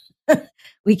 Yeah.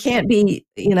 We can't be,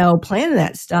 planting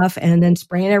that stuff and then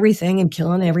spraying everything and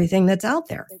killing everything that's out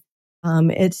there.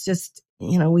 It's just,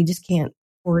 we just can't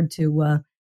afford to,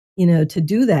 to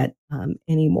do that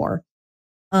anymore.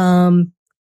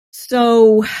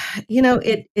 So,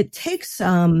 it takes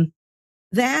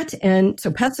that, and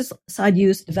so pesticide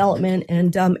use, development,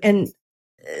 and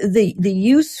the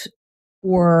use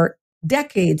for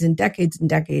decades and decades and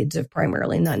decades of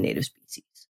primarily non-native species.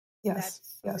 Yes.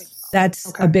 That's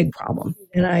okay. A big problem,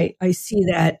 and I see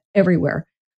that everywhere.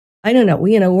 I don't know.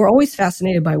 We're always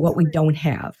fascinated by what we don't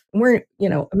have. We're,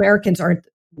 Americans aren't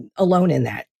alone in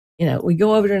that. We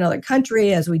go over to another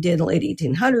country, as we did in the late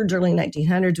 1800s, early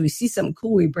 1900s. We see something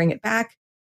cool, we bring it back.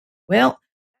 Well,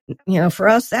 for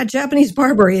us, that Japanese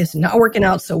barberry is not working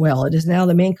out so well. It is now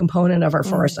the main component of our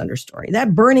forest understory.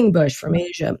 That burning bush from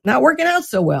Asia, not working out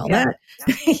so well. Yeah.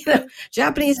 That,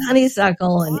 Japanese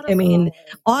honeysuckle, and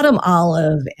autumn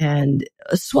olive and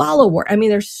swallowwort.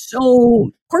 There's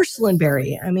porcelain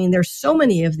berry. There's so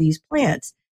many of these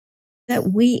plants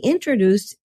that we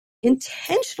introduced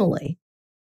intentionally,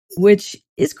 which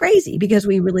is crazy because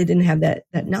we really didn't have that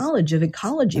knowledge of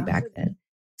ecology back then.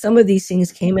 Some of these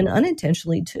things came in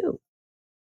unintentionally too.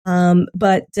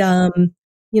 But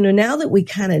now that we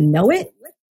kind of know it,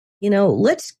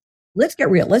 let's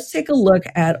get real. Let's take a look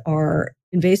at our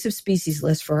invasive species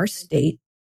list for our state,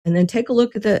 and then take a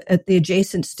look at the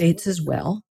adjacent states as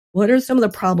well. What are some of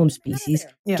the problem species?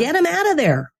 Get them out of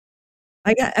there.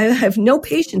 I have no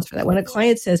patience for that. When a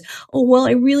client says, "Oh, well,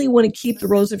 I really want to keep the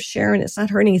Rose of Sharon. It's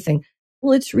not hurting anything."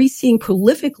 Well, it's reseeding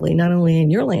prolifically, not only in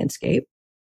your landscape,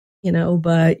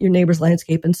 but your neighbor's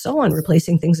landscape and so on,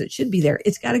 replacing things that should be there.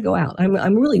 It's got to go out.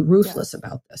 I'm really ruthless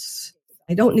about this.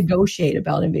 I don't negotiate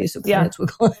about invasive plants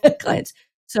with clients.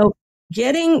 So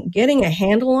getting a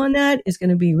handle on that is going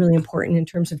to be really important in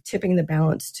terms of tipping the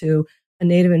balance to a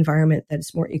native environment that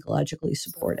is more ecologically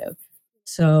supportive.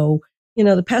 So,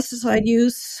 the pesticide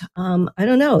use, I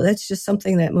don't know. That's just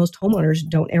something that most homeowners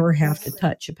don't ever have to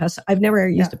touch. I've never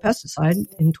used a pesticide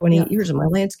in 28 years of my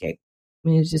landscape.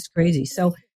 It's just crazy.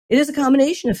 So it is a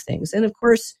combination of things. And of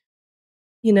course,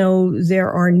 there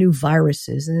are new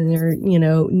viruses, and there are,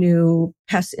 new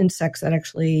pest insects that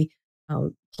actually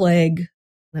plague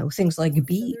things like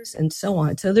bees and so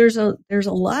on. So there's a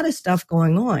lot of stuff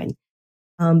going on.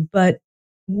 But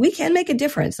we can make a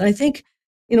difference. And I think,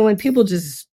 when people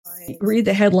just read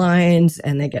the headlines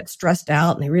and they get stressed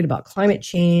out and they read about climate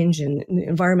change and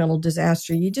environmental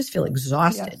disaster, you just feel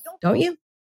exhausted, don't you?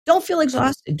 Don't feel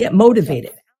exhausted. Get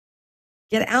motivated.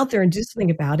 Get out there and do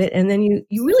something about it. And then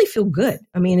you really feel good.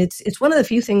 It's one of the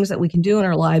few things that we can do in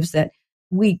our lives that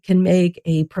we can make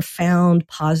a profound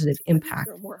positive impact.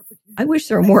 I wish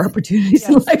there were more opportunities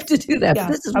in life to do that. Yeah,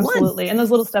 but this is absolutely. one. And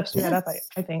those little steps we add up,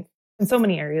 I think, in so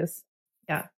many areas.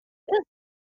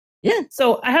 Yeah.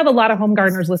 So I have a lot of home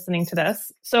gardeners listening to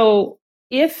this. So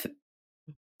how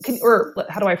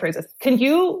do I phrase this? Can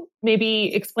you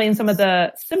maybe explain some of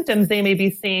the symptoms they may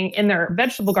be seeing in their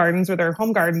vegetable gardens or their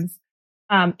home gardens,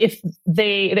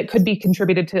 that could be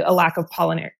contributed to a lack of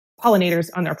pollinators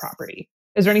on their property?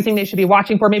 Is there anything they should be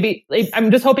watching for? Maybe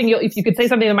I'm just hoping if you could say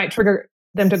something that might trigger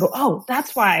them to go, "Oh,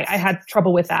 that's why I had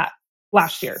trouble with that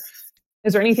last year."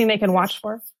 Is there anything they can watch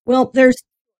for? Well,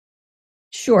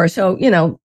 sure. So,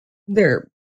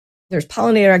 there's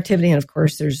pollinator activity, and of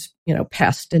course there's,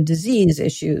 pest and disease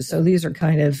issues. So these are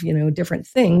kind of, different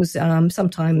things.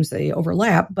 Sometimes they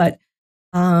overlap, but,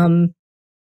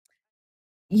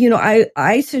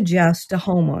 I suggest to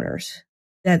homeowners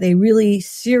that they really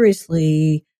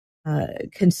seriously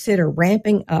consider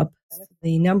ramping up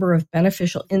the number of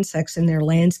beneficial insects in their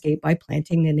landscape by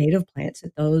planting the native plants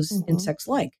that those insects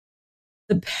like.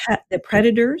 The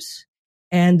predators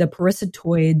and the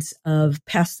parasitoids of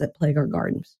pests that plague our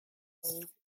gardens.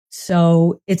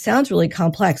 So it sounds really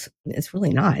complex. It's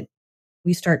really not.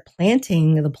 We start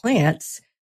planting the plants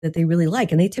that they really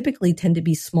like, and they typically tend to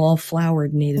be small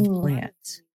flowered native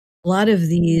plants. A lot of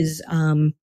these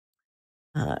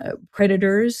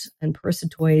predators and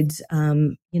parasitoids,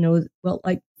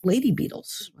 like lady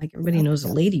beetles, like everybody knows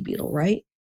a lady beetle, right?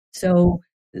 So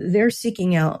they're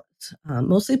seeking out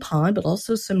mostly pollen, but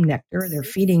also some nectar. They're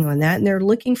feeding on that, and they're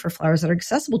looking for flowers that are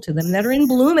accessible to them, that are in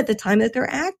bloom at the time that they're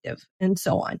active, and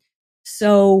so on.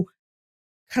 So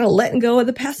kind of letting go of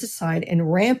the pesticide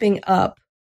and ramping up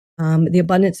the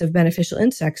abundance of beneficial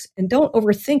insects, and don't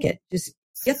overthink it. Just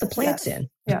get the plants in.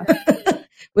 Yeah.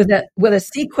 with a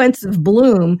sequence of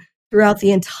bloom throughout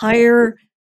the entire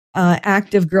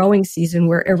active growing season,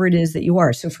 wherever it is that you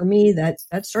are. So for me,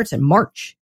 that starts in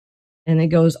March, and it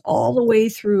goes all the way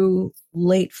through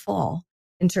late fall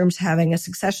in terms of having a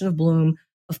succession of bloom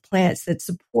of plants that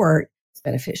support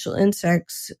beneficial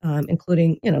insects,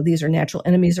 including, these are natural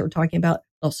enemies that we're talking about,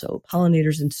 also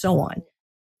pollinators and so on.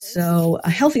 So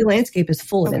a healthy landscape is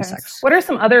full of insects. What are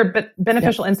some other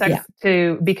beneficial insects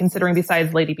to be considering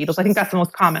besides lady beetles? I think that's the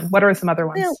most common. What are some other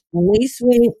ones?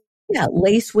 Lacewings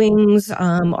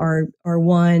are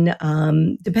one.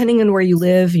 Depending on where you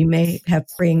live, you may have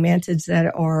praying mantids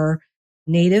that are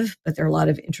native, but there are a lot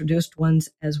of introduced ones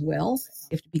as well.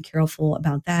 You have to be careful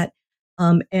about that.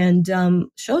 And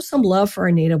show some love for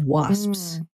our native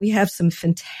wasps. We have some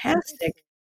fantastic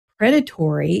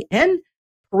predatory and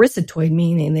parasitoid,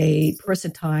 meaning they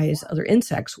parasitize other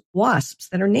insects, wasps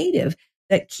that are native,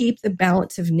 that keep the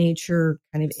balance of nature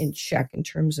kind of in check in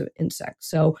terms of insects.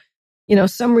 So,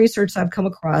 some research I've come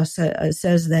across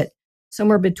says that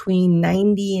somewhere between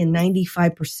 90 and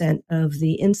 95% of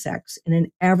the insects in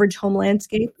an average home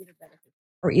landscape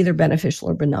are either beneficial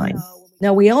or benign.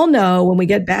 Now, we all know when we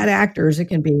get bad actors, it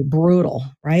can be brutal,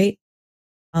 right?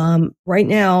 Right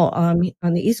now,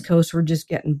 on the East Coast, we're just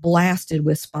getting blasted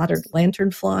with spotted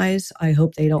lanternflies. I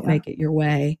hope they don't make it your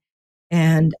way.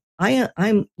 And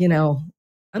I'm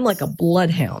like a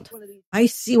bloodhound. I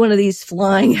see one of these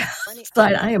flying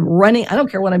outside, I am running. I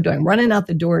don't care what I'm doing. I'm running out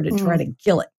the door to try to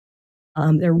kill it.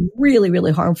 They're really,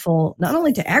 really harmful, not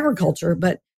only to agriculture,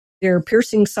 but they're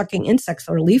piercing, sucking insects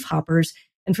that are leaf hoppers.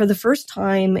 And for the first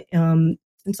time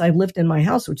since I've lived in my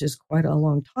house, which is quite a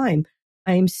long time,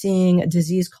 I'm seeing a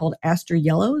disease called aster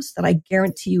yellows that I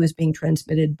guarantee you is being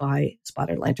transmitted by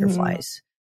spotted lanternflies.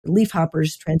 The leaf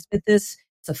hoppers transmit this.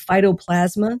 It's a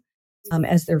phytoplasma.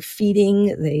 As they're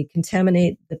feeding, they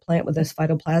contaminate the plant with this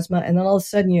phytoplasma, and then all of a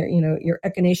sudden, your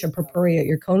Echinacea purpurea,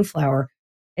 your coneflower,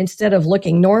 instead of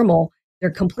looking normal,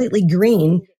 they're completely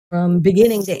green from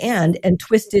beginning to end and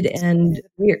twisted and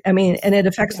weird. And it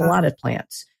affects a lot of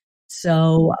plants.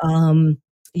 So,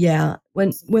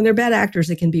 when they're bad actors,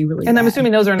 it can be really And bad. I'm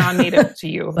assuming those are non-native to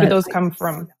you. But those come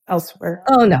from elsewhere.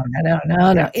 Oh, no.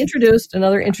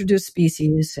 Another introduced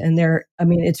species. And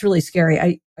it's really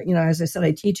scary. As I said,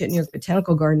 I teach at New York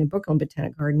Botanical Garden and Brooklyn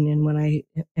Botanic Garden. And when I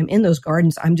am in those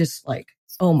gardens, I'm just like,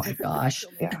 oh my gosh,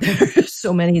 there's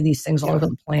so many of these things all over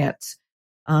the plants.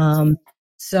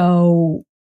 So,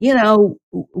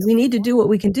 we need to do what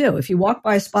we can do. If you walk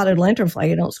by a spotted lanternfly,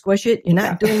 you don't squish it, you're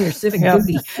not doing your civic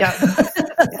duty.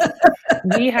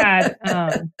 We had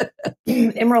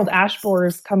emerald ash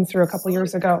borers come through a couple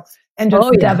years ago and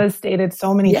just devastated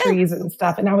so many trees and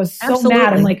stuff. And I was so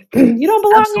mad. I'm like, you don't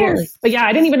belong here. But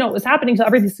I didn't even know what was happening until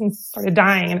everything started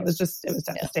dying. And it was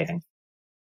devastating.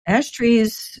 Ash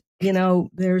trees,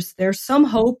 there's some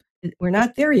hope. We're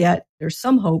not there yet. There's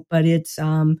some hope, but it's,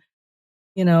 I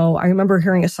remember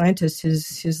hearing a scientist,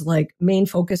 his like main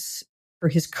focus for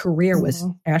his career was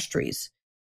ash trees.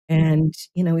 And,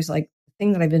 he's like, the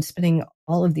thing that I've been spending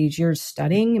all of these years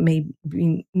studying may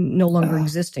be no longer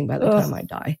existing by the time I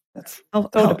die. How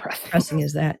depressing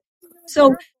is that?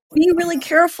 So be really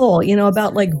careful,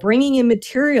 about like bringing in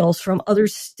materials from other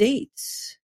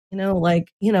states,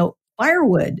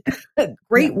 firewood,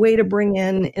 great way to bring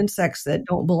in insects that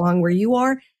don't belong where you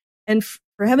are. And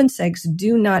for heaven's sakes,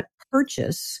 do not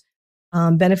purchase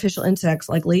beneficial insects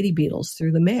like lady beetles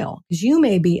through the mail, because you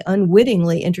may be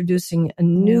unwittingly introducing a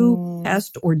new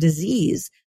pest or disease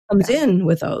comes in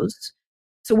with those.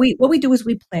 So what we do is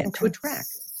we plant to attract.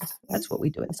 That's what we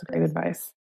do. That's great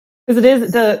advice. Because it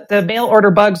is the mail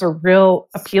order bugs are real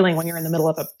appealing when you're in the middle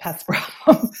of a pest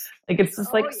problem. Like it's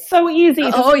just so easy.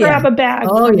 Just grab a bag.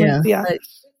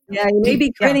 Yeah, you may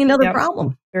be creating another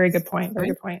problem. Very good point. Very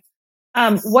good point.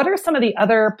 What are some of the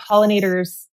other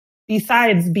pollinators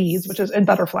besides bees, and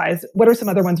butterflies? What are some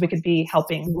other ones we could be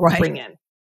helping bring in?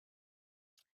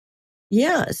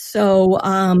 Yeah, so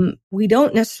we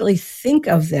don't necessarily think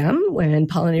of them when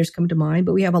pollinators come to mind,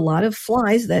 but we have a lot of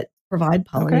flies that provide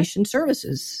pollination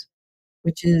services,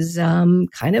 which is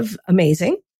kind of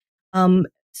amazing.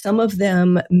 Some of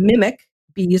them mimic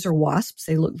bees or wasps.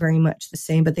 They look very much the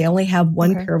same, but they only have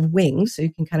one pair of wings, so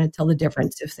you can kind of tell the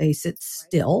difference if they sit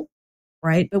still,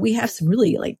 right? But we have some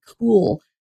really like cool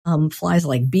flies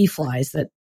like bee flies that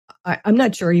I'm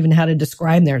not sure even how to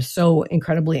describe. They're so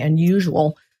incredibly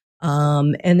unusual.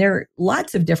 And there are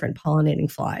lots of different pollinating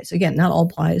flies. Again, not all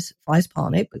flies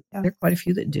pollinate, but there are quite a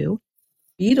few that do.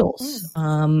 Beetles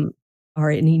are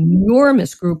an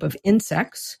enormous group of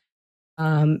insects,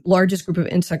 largest group of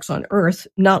insects on Earth.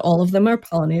 Not all of them are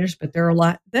pollinators, but there are a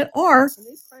lot that are.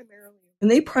 And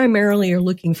they primarily are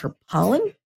looking for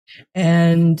pollen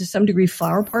and to some degree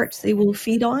flower parts they will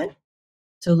feed on.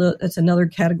 So that's another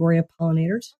category of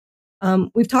pollinators.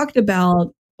 We've talked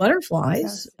about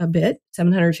butterflies a bit,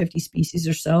 750 species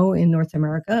or so in North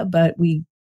America, but we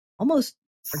almost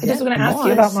forget. I was going to ask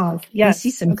you about moths. Yes.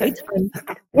 We see some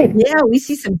we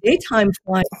see some daytime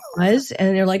flies,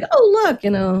 and they're like, oh, look,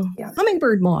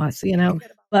 hummingbird moths,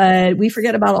 but we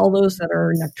forget about all those that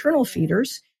are nocturnal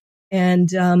feeders. And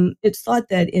it's thought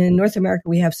that in North America,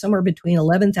 we have somewhere between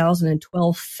 11,000 and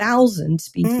 12,000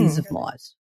 species of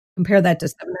moths. Compare that to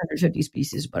 750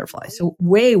 species of butterflies. So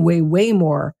way, way, way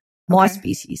more moth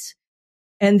species.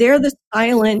 And they're the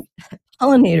silent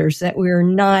pollinators that we're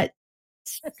not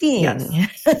seeing.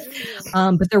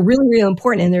 But they're really, really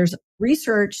important. And there's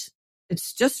research,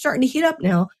 it's just starting to heat up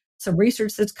now, some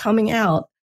research that's coming out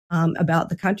about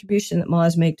the contribution that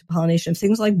moths make to pollination of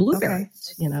things like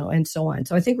blueberries, and so on.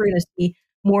 So I think we're going to see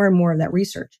more and more of that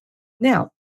research. Now,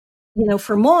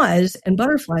 for moths and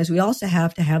butterflies, we also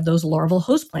have to have those larval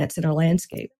host plants in our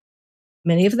landscape.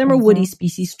 Many of them are woody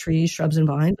species, trees, shrubs, and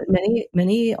vines, but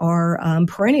many are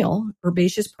perennial,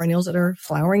 herbaceous perennials that are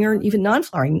flowering or even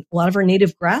non-flowering. A lot of our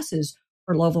native grasses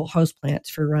are larval host plants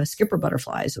for skipper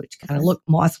butterflies, which kind of look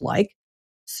moth-like.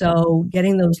 So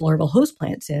getting those larval host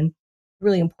plants in,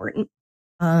 really important.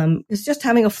 It's just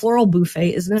having a floral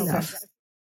buffet isn't enough.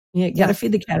 You got to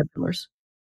feed the caterpillars.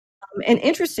 And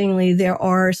interestingly, there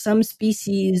are some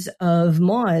species of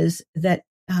moths that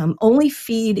only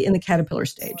feed in the caterpillar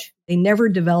stage. They never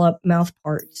develop mouth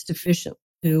parts sufficient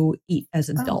to eat as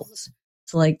adults.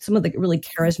 So like some of the really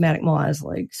charismatic moths,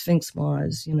 like sphinx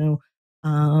moths, here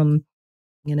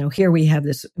we have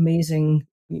this amazing,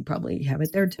 you probably have it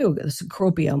there too, the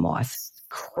Cecropia moth.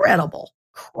 Incredible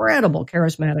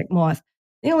charismatic moth.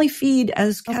 They only feed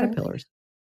as caterpillars.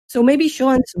 So maybe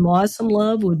showing some moths some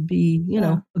love would be,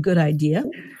 a good idea.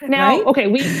 Now,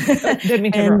 right? we didn't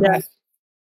mean to interrupt.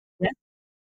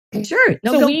 Sure.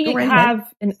 No, so we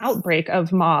have an outbreak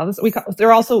of moths. We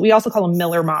also call them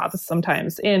miller moths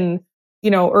sometimes in,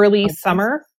 early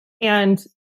summer. And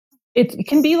it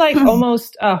can be like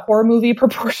almost horror movie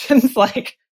proportions.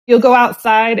 Like you'll go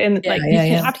outside and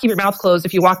you have to keep your mouth closed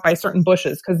if you walk by certain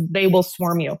bushes because they will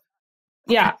swarm you.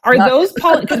 Yeah. Are those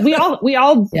because we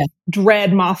all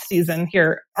dread moth season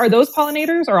here. Are those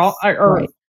pollinators or all right.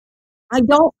 I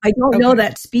don't know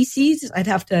that species. I'd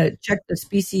have to check the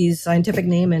species scientific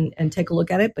name and take a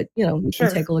look at it. But, we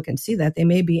can take a look and see that they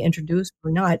may be introduced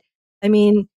or not. I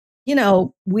mean,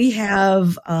 we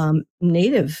have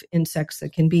native insects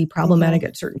that can be problematic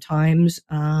at certain times.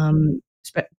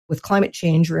 With climate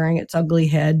change rearing its ugly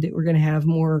head, we're going to have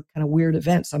more kind of weird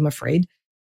events, I'm afraid.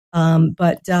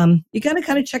 But you got to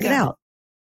kind of check it out,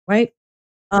 right?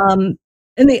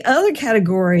 And the other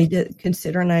category to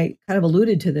consider, and I kind of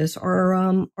alluded to this,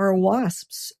 are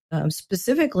wasps,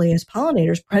 specifically as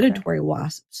pollinators, predatory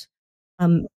wasps.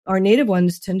 Our native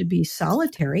ones tend to be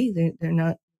solitary. They're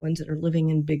not ones that are living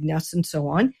in big nests and so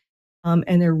on.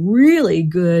 And they're really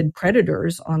good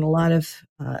predators on a lot of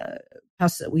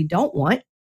pests that we don't want.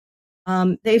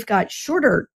 They've got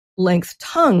shorter length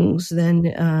tongues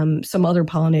than some other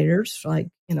pollinators, like,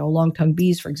 long-tongued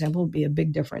bees, for example, would be a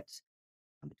big difference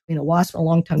between a wasp and a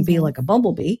long-tongued bee, like a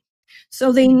bumblebee.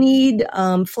 So they need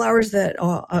flowers that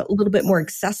are a little bit more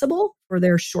accessible for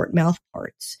their short mouth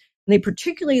parts. And they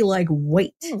particularly like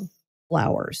white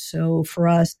flowers. So for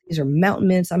us, these are mountain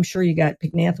mints. I'm sure you got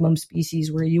pycnanthemum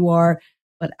species where you are,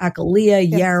 but Accolea,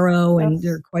 yarrow, and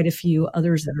there are quite a few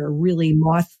others that are really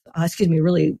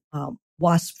really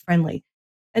wasp friendly.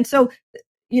 And so,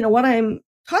 what I'm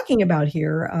talking about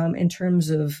here in terms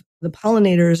of the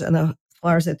pollinators and the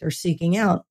flowers that they're seeking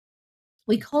out,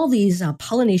 we call these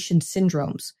pollination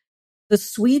syndromes. the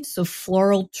suites of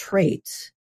floral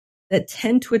traits that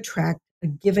tend to attract a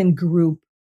given group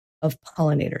of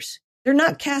pollinators. They're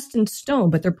not cast in stone,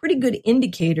 but they're pretty good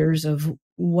indicators of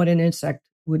what an insect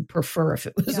would prefer if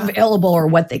it was available or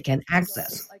what they can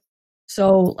access.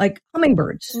 So like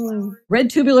hummingbirds,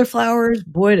 red tubular flowers,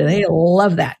 boy, do they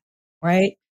love that,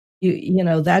 right? You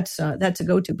know, that's a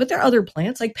go-to. But there are other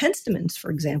plants like penstemons, for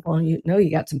example. And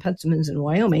you got some penstemons in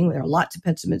Wyoming. There are lots of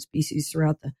penstemon species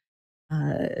throughout the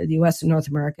U.S. and North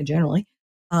America generally.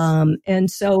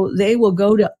 And so they will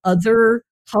go to other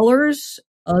colors,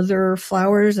 other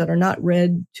flowers that are not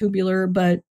red tubular,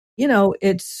 but, you know,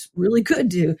 it's really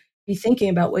good to be thinking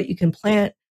about what you can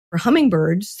plant for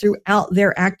hummingbirds throughout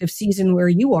their active season where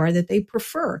you are that they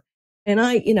prefer. And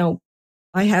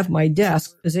I have my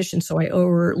desk positioned so I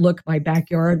overlook my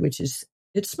backyard, it's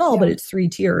small, but it's 3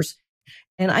 tiers.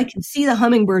 And I can see the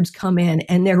hummingbirds come in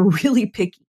and they're really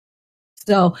picky.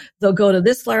 So they'll go to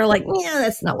this flower like, yeah,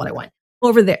 that's not what I want.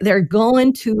 Over there, they're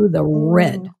going to the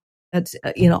red. That's,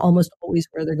 almost always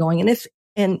where they're going.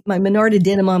 And my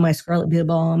Monardidinema, my scarlet beetle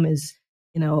balm is,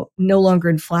 no longer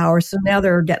in flower. So now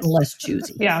they're getting less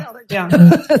choosy. Yeah.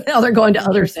 Now they're going to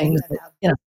other things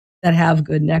that have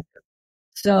good nectar.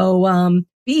 So,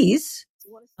 bees,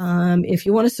 if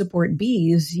you want to support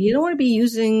bees, you don't want to be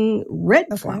using red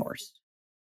flowers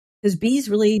because bees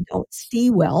really don't see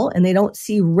well and they don't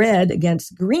see red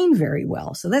against green very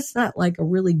well. So that's not like a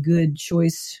really good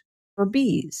choice for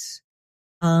bees.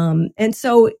 And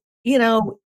so,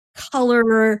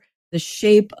 color, the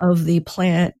shape of the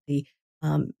plant, the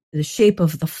shape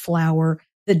of the flower,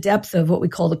 the depth of what we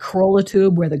call the corolla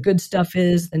tube, where the good stuff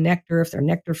is, the nectar, if they're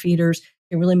nectar feeders,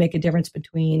 can really make a difference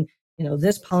between,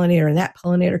 this pollinator and that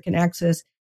pollinator can access.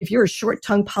 If you're a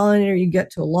short-tongued pollinator, you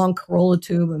get to a long corolla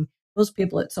tube. And most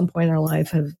people at some point in their life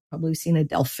have probably seen a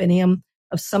delphinium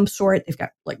of some sort. They've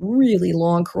got like really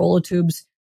long corolla tubes.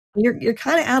 You're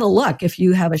kind of out of luck if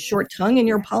you have a short tongue in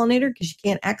your pollinator because you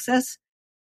can't access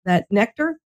that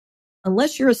nectar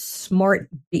unless you're a smart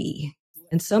bee.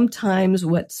 And sometimes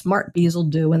what smart bees will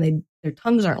do when their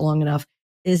tongues aren't long enough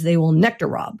is they will nectar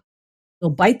rob. They'll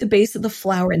bite the base of the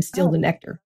flower and steal the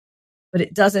nectar, but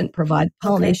it doesn't provide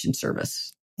pollination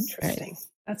service. Interesting. Right?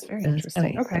 That's very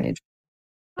interesting. Okay.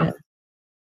 Yeah.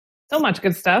 So much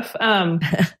good stuff. I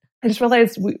just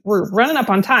realized we're running up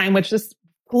on time, which just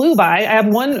flew by. I have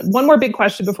one more big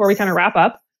question before we kind of wrap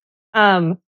up.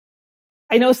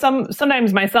 I know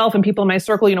sometimes myself and people in my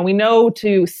circle, we know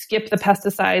to skip the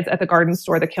pesticides at the garden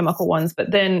store, the chemical ones.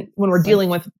 But then when we're dealing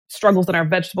with struggles in our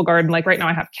vegetable garden, like right now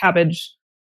I have cabbage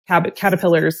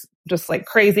caterpillars just like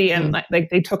crazy. And like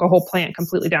they took a whole plant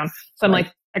completely down. So I'm like,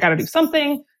 I got to do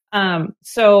something.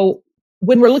 So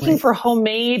when we're looking for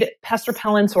homemade pest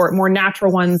repellents or more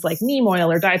natural ones like neem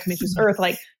oil or diatomaceous earth,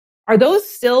 like, are those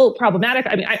still problematic?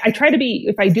 I mean, I try to be,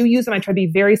 if I do use them, I try to be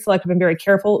very selective and very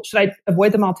careful. Should I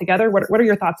avoid them altogether? What are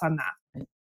your thoughts on that?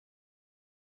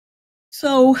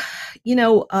 So,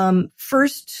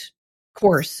 first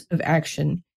course of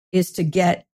action is to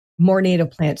get more native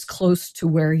plants close to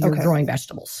where you're growing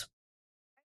vegetables.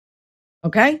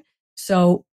 Okay.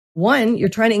 So one, you're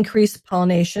trying to increase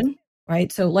pollination,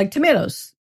 right? So like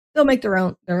tomatoes, they'll make their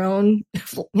own, they're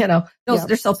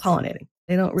self-pollinating.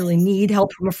 They don't really need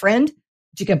help from a friend.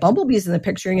 But you get bumblebees in the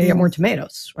picture, you're going to get more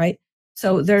tomatoes, right?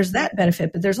 So there's that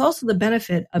benefit, but there's also the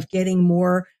benefit of getting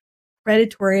more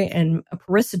predatory and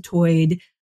parasitoid,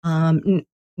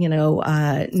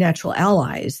 natural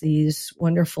allies, these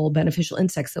wonderful beneficial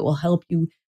insects that will help you.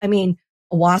 I mean,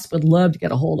 a wasp would love to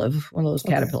get a hold of one of those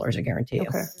caterpillars, I guarantee you.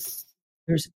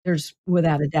 There's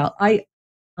without a doubt. I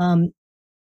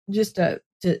just to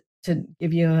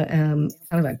give you kind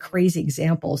of a crazy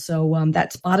example. So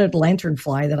that spotted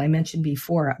lanternfly that I mentioned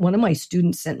before, one of my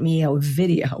students sent me a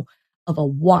video of a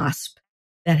wasp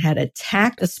that had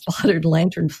attacked a spotted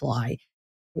lanternfly.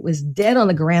 It was dead on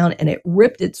the ground and it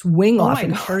ripped its wing off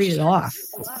and carried it off.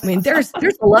 I mean, there's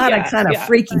a lot of kind of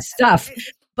freaky stuff,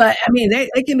 but I mean,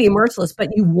 they can be merciless, but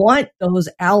you want those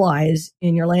allies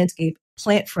in your landscape,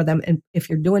 plant for them. And if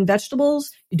you're doing vegetables,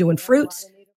 you're doing fruits,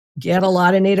 get a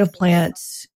lot of native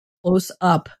plants close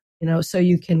up, so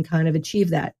you can kind of achieve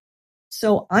that.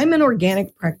 So I'm an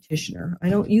organic practitioner. I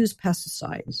don't use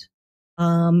pesticides.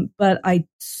 But I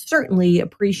certainly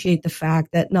appreciate the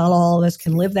fact that not all of us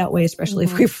can live that way, especially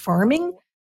if we're farming.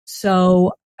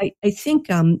 So I think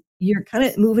you're kind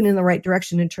of moving in the right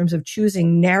direction in terms of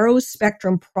choosing narrow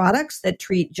spectrum products that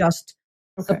treat just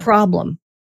the problem.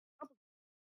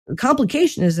 The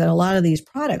complication is that a lot of these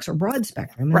products are broad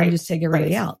spectrum and they just take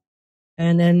everybody out.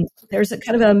 And then there's a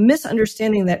kind of a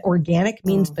misunderstanding that organic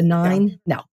means benign.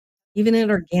 No, even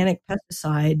an organic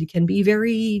pesticide can be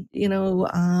very,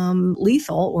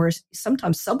 lethal or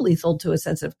sometimes sublethal to a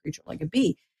sensitive creature like a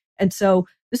bee. And so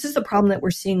this is the problem that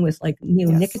we're seeing with like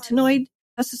neonicotinoid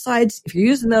pesticides. If you're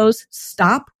using those,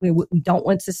 stop. We don't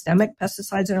want systemic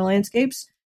pesticides in our landscapes.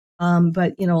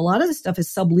 But, a lot of this stuff is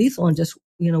sublethal and just,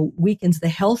 weakens the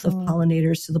health of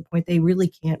pollinators to the point they really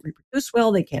can't reproduce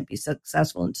well, they can't be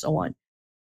successful, and so on.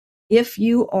 If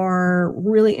you are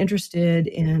really interested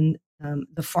in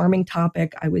the farming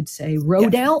topic, I would say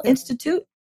Rodale Institute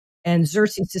and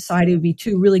Xerces Society would be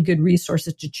two really good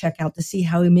resources to check out to see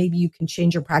how maybe you can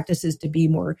change your practices to be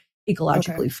more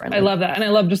ecologically friendly. I love that. And I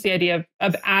love just the idea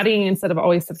of adding instead of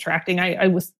always subtracting. I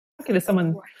was talking to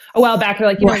someone a while back, they're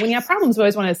like, when you have problems, you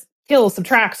always want to kill,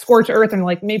 subtract, scorch earth, and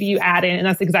like maybe you add in, and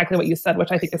that's exactly what you said,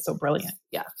 which I think is so brilliant.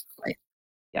 Yeah. Right.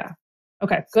 Yeah.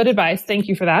 Okay. Good advice. Thank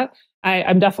you for that.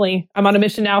 I'm on a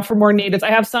mission now for more natives. I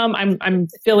have some, I'm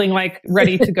feeling like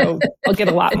ready to go. I'll get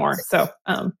a lot more. So,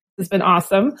 it's been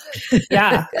awesome.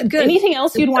 Yeah. Good. Anything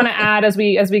else you'd want to add as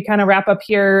we kind of wrap up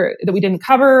here that we didn't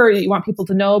cover or you want people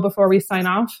to know before we sign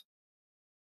off?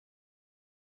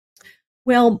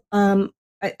 Well, I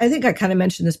think I kind of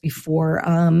mentioned this before,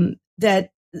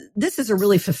 that this is a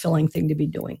really fulfilling thing to be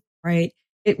doing, right?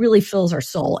 It really fills our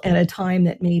soul at a time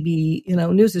that maybe,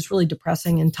 news is really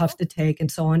depressing and tough to take and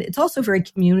so on. It's also very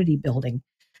community building.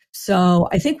 So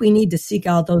I think we need to seek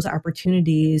out those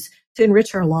opportunities to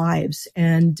enrich our lives.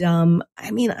 And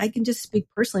I can just speak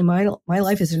personally. My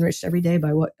life is enriched every day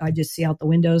by what I just see out the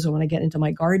windows and when I get into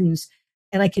my gardens,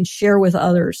 and I can share with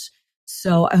others.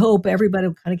 So I hope everybody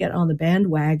will kind of get on the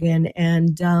bandwagon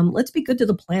and let's be good to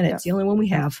the planet. It's the only one we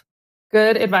have.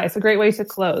 Good advice. A great way to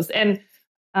close. And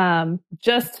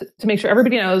just to make sure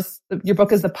everybody knows, your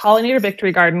book is The Pollinator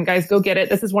Victory Garden. Guys, go get it.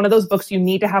 This is one of those books you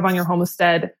need to have on your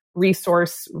homestead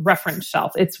resource reference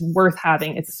shelf. It's worth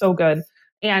having. It's so good.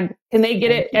 And can they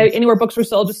get it anywhere books are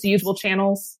sold, just the usual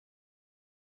channels?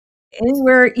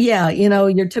 Anywhere,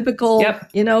 your typical,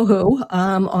 who,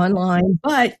 online.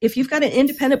 But if you've got an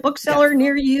independent bookseller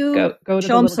near you, go to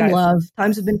show them some love.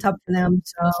 Times have been tough for them,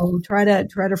 so try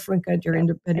to frink out your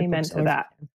independent bookseller. Amen to that.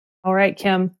 All right,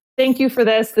 Kim. Thank you for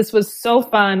this. This was so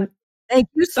fun. Thank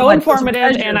you so much.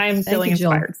 Informative, and I'm feeling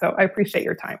inspired. So I appreciate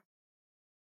your time.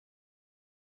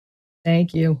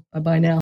 Thank you. Bye-bye now.